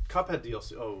wait, Cuphead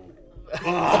DLC. Oh.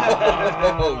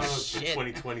 Oh, shit.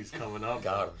 2020's coming up.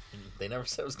 God, they never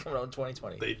said it was coming out in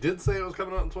 2020. They did say it was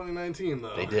coming out in 2019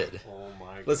 though. They did. Oh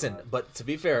my god. Listen, but to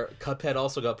be fair, Cuphead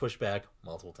also got pushed back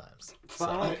multiple times. But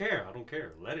I don't care. I don't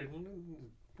care. Let it.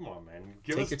 Come on, man.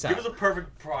 Give Take us your time. Give us a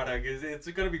perfect product. It's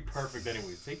gonna be perfect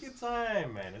anyways. Take your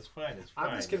time, man. It's fine. It's fine.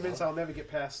 I'm just convinced I'll never get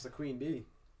past the Queen Bee.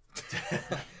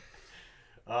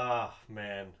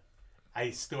 Man,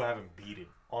 I still haven't beat it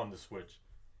on the Switch,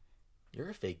 You're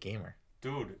a fake gamer.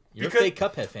 dude. You're a fake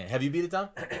Cuphead fan. Have you beat it, Dom?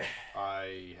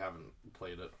 I haven't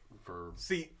played it for.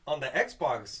 See, on the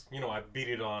Xbox, I beat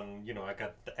it on. I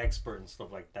got the expert and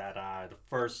stuff like that. The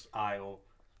first aisle,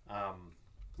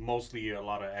 mostly a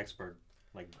lot of expert,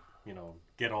 like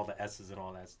get all the S's and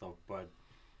all that stuff. But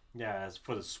yeah, as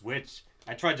for the Switch,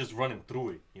 I tried just running through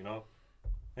it,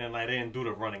 and I didn't do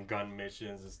the run and gun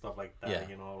missions and stuff like that.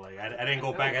 Yeah. Like I didn't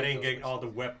go back. I didn't get all the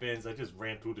weapons. I just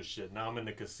ran through the shit. Now I'm in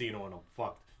the casino and I'm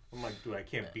fucked. I'm like, dude, I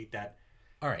can't beat that.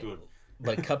 All right. Dude,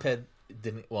 But Cuphead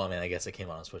didn't. Well, I mean, I guess it came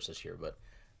out on Switch this year, but.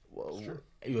 Well, Sure.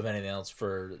 You have anything else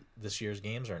for this year's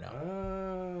games or no?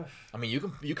 uh, I mean,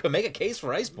 you can make a case for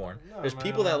Iceborne. no, There's man,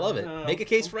 people that love it. no, Make a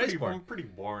case I'm for pretty- Iceborne. I'm pretty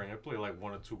boring. I play like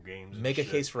 1 or 2 games. and Make a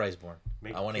shit. case for Iceborne.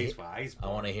 Make I a want case to. for Iceborne. I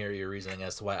want to hear your reasoning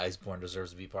as to why Iceborne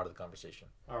deserves to be part of the conversation.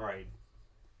 All right.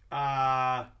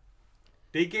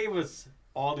 They gave us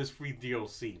all this free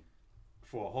DLC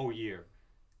for a whole year,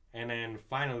 and then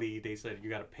finally they said you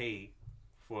got to pay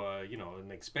for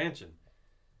an expansion.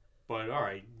 But all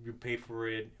right, you paid for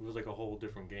it. It was like a whole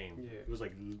different game. Yeah. It was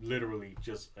like literally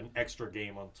just an extra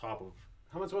game on top of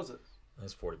How much was it?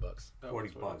 It's $40. Oh, $40 that's what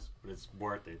it was. but it's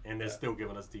worth it. And they're Yeah. still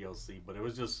giving us DLC. But it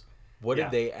was just What Yeah.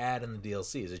 did they add in the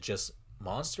DLC? Is it just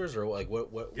monsters or like what?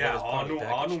 What yeah, is all part of new the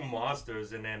all package? new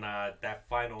monsters, and then that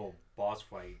final boss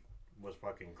fight was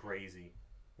fucking crazy.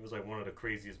 It was like one of the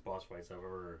craziest boss fights I've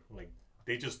ever like.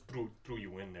 They just threw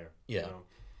you in there. Yeah. You know?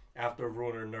 After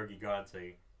Ruiner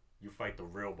Nergigante, you fight the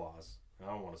real boss. I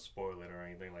don't want to spoil it or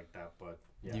anything like that, but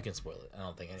yeah. You can spoil it. I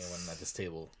don't think anyone at this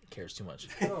table cares too much.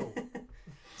 Oh,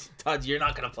 Todd, you're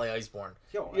not gonna play Iceborne.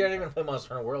 yo, You're not even gonna play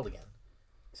Monster Hunter World again.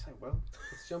 Well,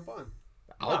 let's jump on.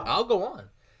 I'll go on.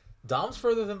 Dom's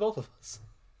further than both of us.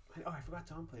 I forgot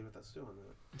Tom played with us too on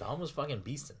that. Dom was fucking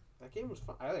beasting. That game was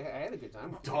fun. I had a good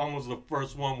time. with it. Tom was the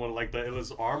first one with like the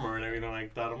illest armor and everything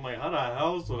like that. I'm like, how the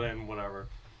hell? So then whatever.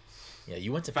 Yeah,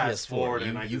 you went to Fast forward PS4.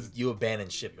 and I You just- you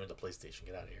abandoned ship. You went to PlayStation.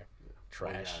 Get out of here.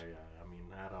 Trash. Oh, yeah. I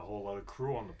mean, I had a whole other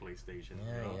crew on the PlayStation.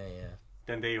 Yeah, you know? yeah.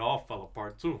 Then they all fell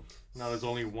apart too. Now there's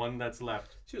only one that's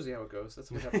left. It's usually how it goes. That's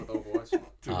what happened with Overwatch.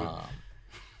 Dude. Um,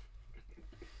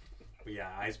 But yeah,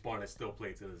 Iceborne I still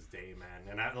play to this day, man.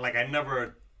 And I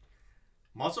never.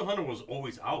 Monster Hunter was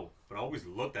always out, but I always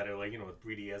looked at it like, a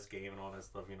 3DS game and all that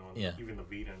stuff, and Yeah. even the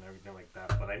Vita and everything like that.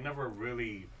 But I never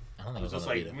really. I don't I think was it was just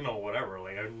on the like, Vita. whatever.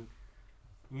 Like, I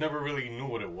never really knew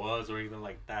what it was or anything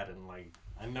like that. And, like,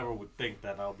 I never would think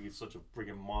that I'll be such a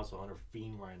freaking Monster Hunter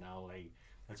fiend right now. Like,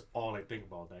 that's all I think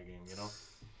about that game,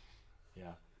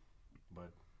 Yeah. But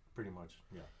pretty much,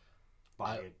 yeah.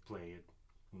 Buy it, play it,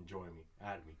 enjoy me,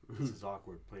 add me. This is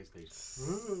awkward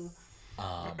PlayStation.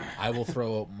 I will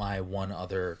throw out my one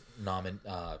other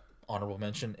honorable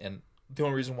mention, and the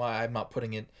only reason why I'm not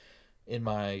putting it in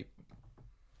my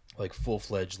like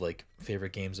full-fledged like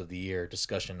favorite games of the year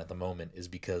discussion at the moment is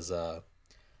because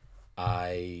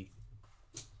I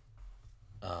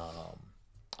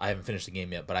haven't finished the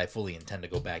game yet, but I fully intend to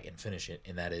go back and finish it,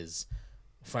 and that is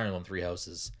Fire Emblem Three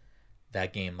Houses.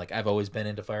 That game, like, I've always been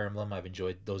into Fire Emblem. I've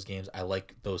enjoyed those games. I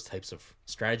like those types of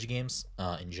strategy games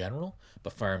in general,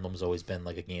 but Fire Emblem's always been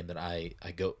like a game that I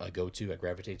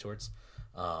gravitate towards.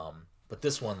 But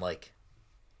this one, like,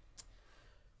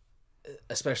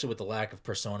 especially with the lack of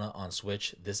Persona on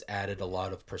Switch, this added a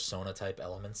lot of Persona type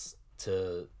elements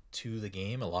to the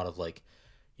game. A lot of like,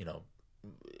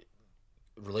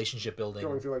 relationship building.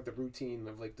 Going through like the routine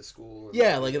of like the school. And,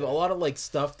 Yeah, like a lot of like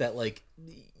stuff that like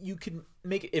you can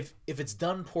make if it's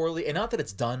done poorly, and not that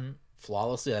it's done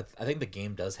flawlessly. I think the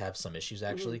game does have some issues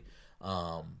actually,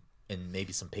 and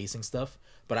maybe some pacing stuff.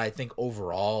 But I think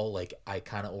overall, like, I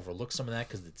kind of overlook some of that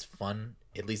because it's fun.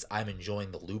 At least I'm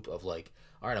enjoying the loop of like,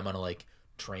 all right, I'm gonna like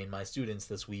train my students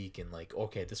this week, and like,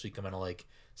 okay, this week I'm gonna like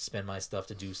spend my stuff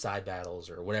to do side battles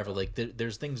or whatever. Like,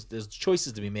 there's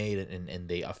choices to be made, and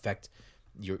they affect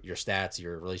your stats,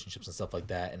 your relationships, and stuff like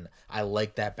that. And I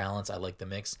like that balance. I like the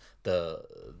mix. The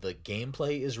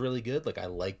gameplay is really good. Like, I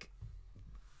like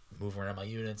moving around my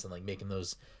units and like making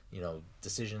those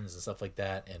decisions and stuff like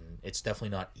that. And it's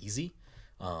definitely not easy.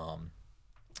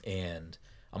 And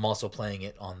I'm also playing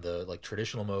it on the like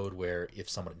traditional mode where if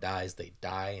someone dies, they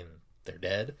die and they're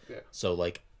dead. Yeah. So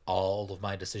like all of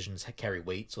my decisions carry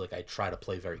weight. So like I try to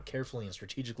play very carefully and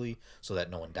strategically so that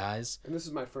no one dies. And this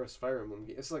is my first Fire Emblem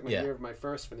game. This is like my Yeah. year of my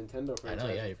first for Nintendo I franchise.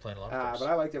 know, yeah, you're playing a lot of But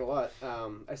I liked it a lot.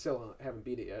 I still haven't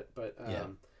beat it yet, but Yeah.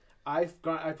 I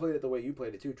played it the way you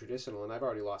played it too, traditional, and I've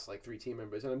already lost like 3 team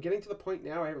members, and I'm getting to the point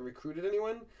now I haven't recruited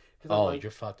anyone. 'Cause I'm Oh, like,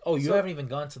 you're fucked. Oh, you so- haven't even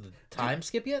gone to the time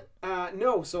skip yet?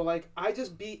 no, so like I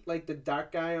just beat like the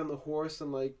dark guy on the horse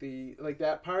and like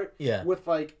that part. Yeah. With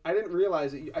like I didn't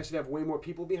realize that I should have way more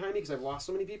people behind me because I've lost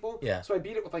so many people. Yeah. So I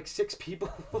beat it with like 6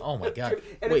 people. Oh my god.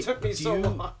 And Wait, it took me do so you-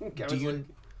 long. I Do was you like,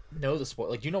 know the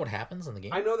spoil? Like, do you know what happens in the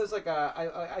game? I know there's like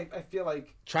I feel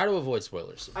like Try to avoid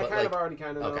spoilers. I but, kind of like, already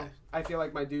kind of know. okay. I feel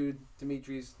like my dude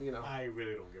Dimitri's I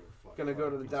really don't give a fuck. gonna go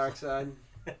to the dark side.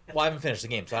 Well, I haven't finished the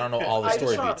game, so I don't know all the I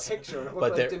story just saw beats. a picture. It looked But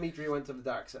like there- Dimitri went to the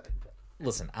dark side.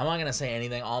 Listen, I'm not gonna say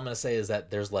anything. All I'm gonna say is that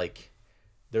there's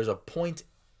a point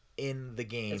in the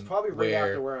game It's probably right where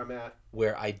after where I'm at.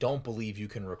 where I don't believe you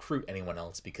can recruit anyone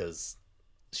else because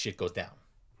shit goes down.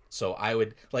 So I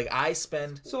would I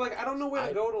spend. So like I don't know where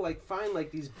to go to like find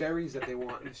like these berries that they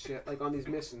want and shit like on these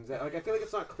missions. Like I feel like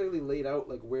it's not clearly laid out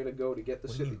like where to go to get the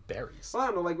What do shit. you mean berries? Well, I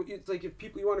don't know. Like it's like if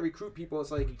people you want to recruit people,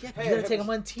 it's like Yeah, hey, you I gotta have take them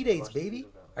this- on tea dates, baby.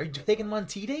 Are you taking them on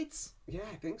tea dates? Yeah,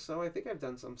 I think so. I think I've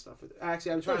done some stuff with it.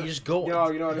 Actually, I'm Yeah, trying. you just go. You know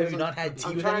what it have is? you not had tea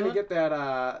I'm with trying anyone? to get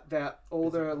that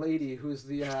older lady who's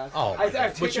the. Oh, I've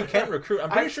but you taken can her- recruit. I'm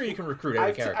pretty I've- sure you can recruit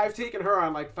every character. I've taken her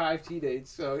on like 5 tea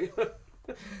dates, so.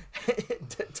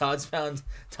 Todd's found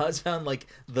like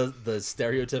the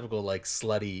stereotypical like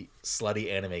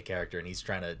slutty anime character, and he's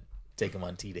trying to take him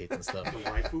on tea dates and stuff.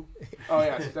 Waifu. Oh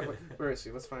yeah, she's definitely. Where is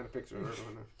she? Let's find a picture of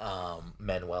her.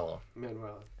 Manuela.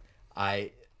 Manuela.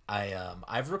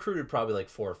 I've recruited probably like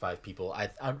 4 or 5 people. I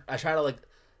try to like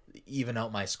even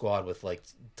out my squad with like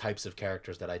types of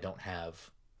characters that I don't have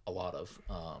a lot of.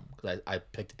 'Cause I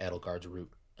picked Edelgard's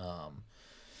route.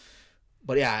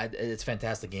 But yeah, it's a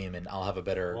fantastic game, and I'll have a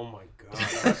better. Oh my god!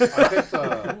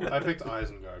 I picked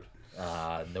Isengard.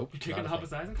 Nope. You taking not a Hoppus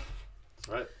thing. Eisen? That's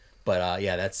right. But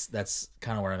yeah, that's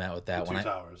kind of where I'm at with that. Two When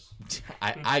towers.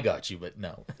 I got you, but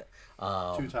no.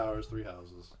 2 towers, 3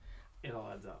 houses. It all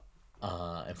adds up.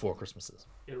 And 4 Christmases.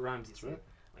 It rhymes, you see, right.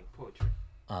 like poetry.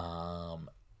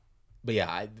 But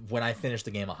yeah, when I finish the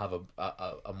game, I'll have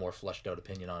a more fleshed out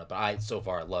opinion on it. But so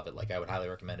far I love it. Like I would highly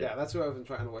recommend it. Yeah, that's who I've been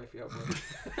trying to wife you up with.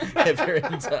 If you're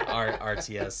into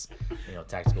RTS,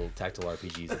 tactical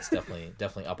RPGs, it's definitely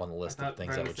up on the list I of thought things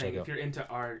Brian I was would saying check if out. you're into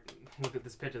art, look at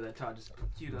this picture that Todd just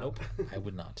queued up. Nope, I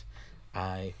would not.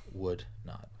 I would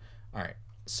not. All right,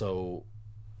 so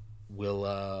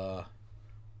we'll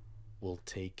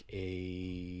take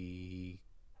a.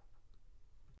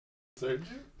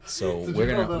 So Did we're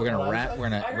you know gonna that last wrap time? we're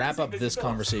gonna I heard wrap you up say this this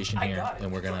conversation I here, got it.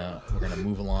 and we're gonna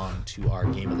move along to our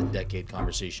game of the decade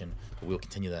conversation. But we'll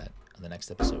continue that on the next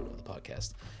episode of the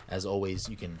podcast. As always,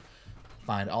 you can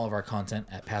find all of our content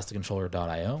at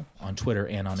passthecontroller.io, on Twitter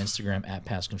and on Instagram at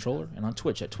passcontroller, and on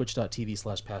Twitch at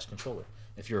twitch.tv/passcontroller.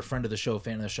 If you're a friend of the show,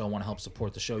 fan of the show, want to help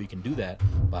support the show, you can do that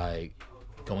by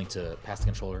going to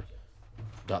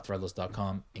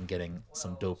passthecontroller.threadless.com and getting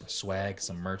some dope swag,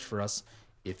 some merch for us.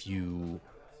 If you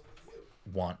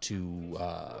want to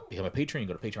become a patron, you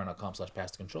go to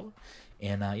patreon.com/passthecontroller.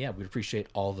 And yeah, we'd appreciate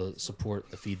all the support,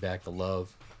 the feedback, the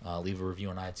love. Leave a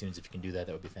review on iTunes if you can do that.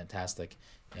 That would be fantastic.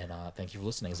 And thank you for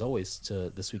listening, as always,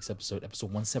 to this week's episode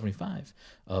 175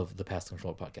 of the Pass the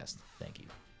Controller podcast. Thank you.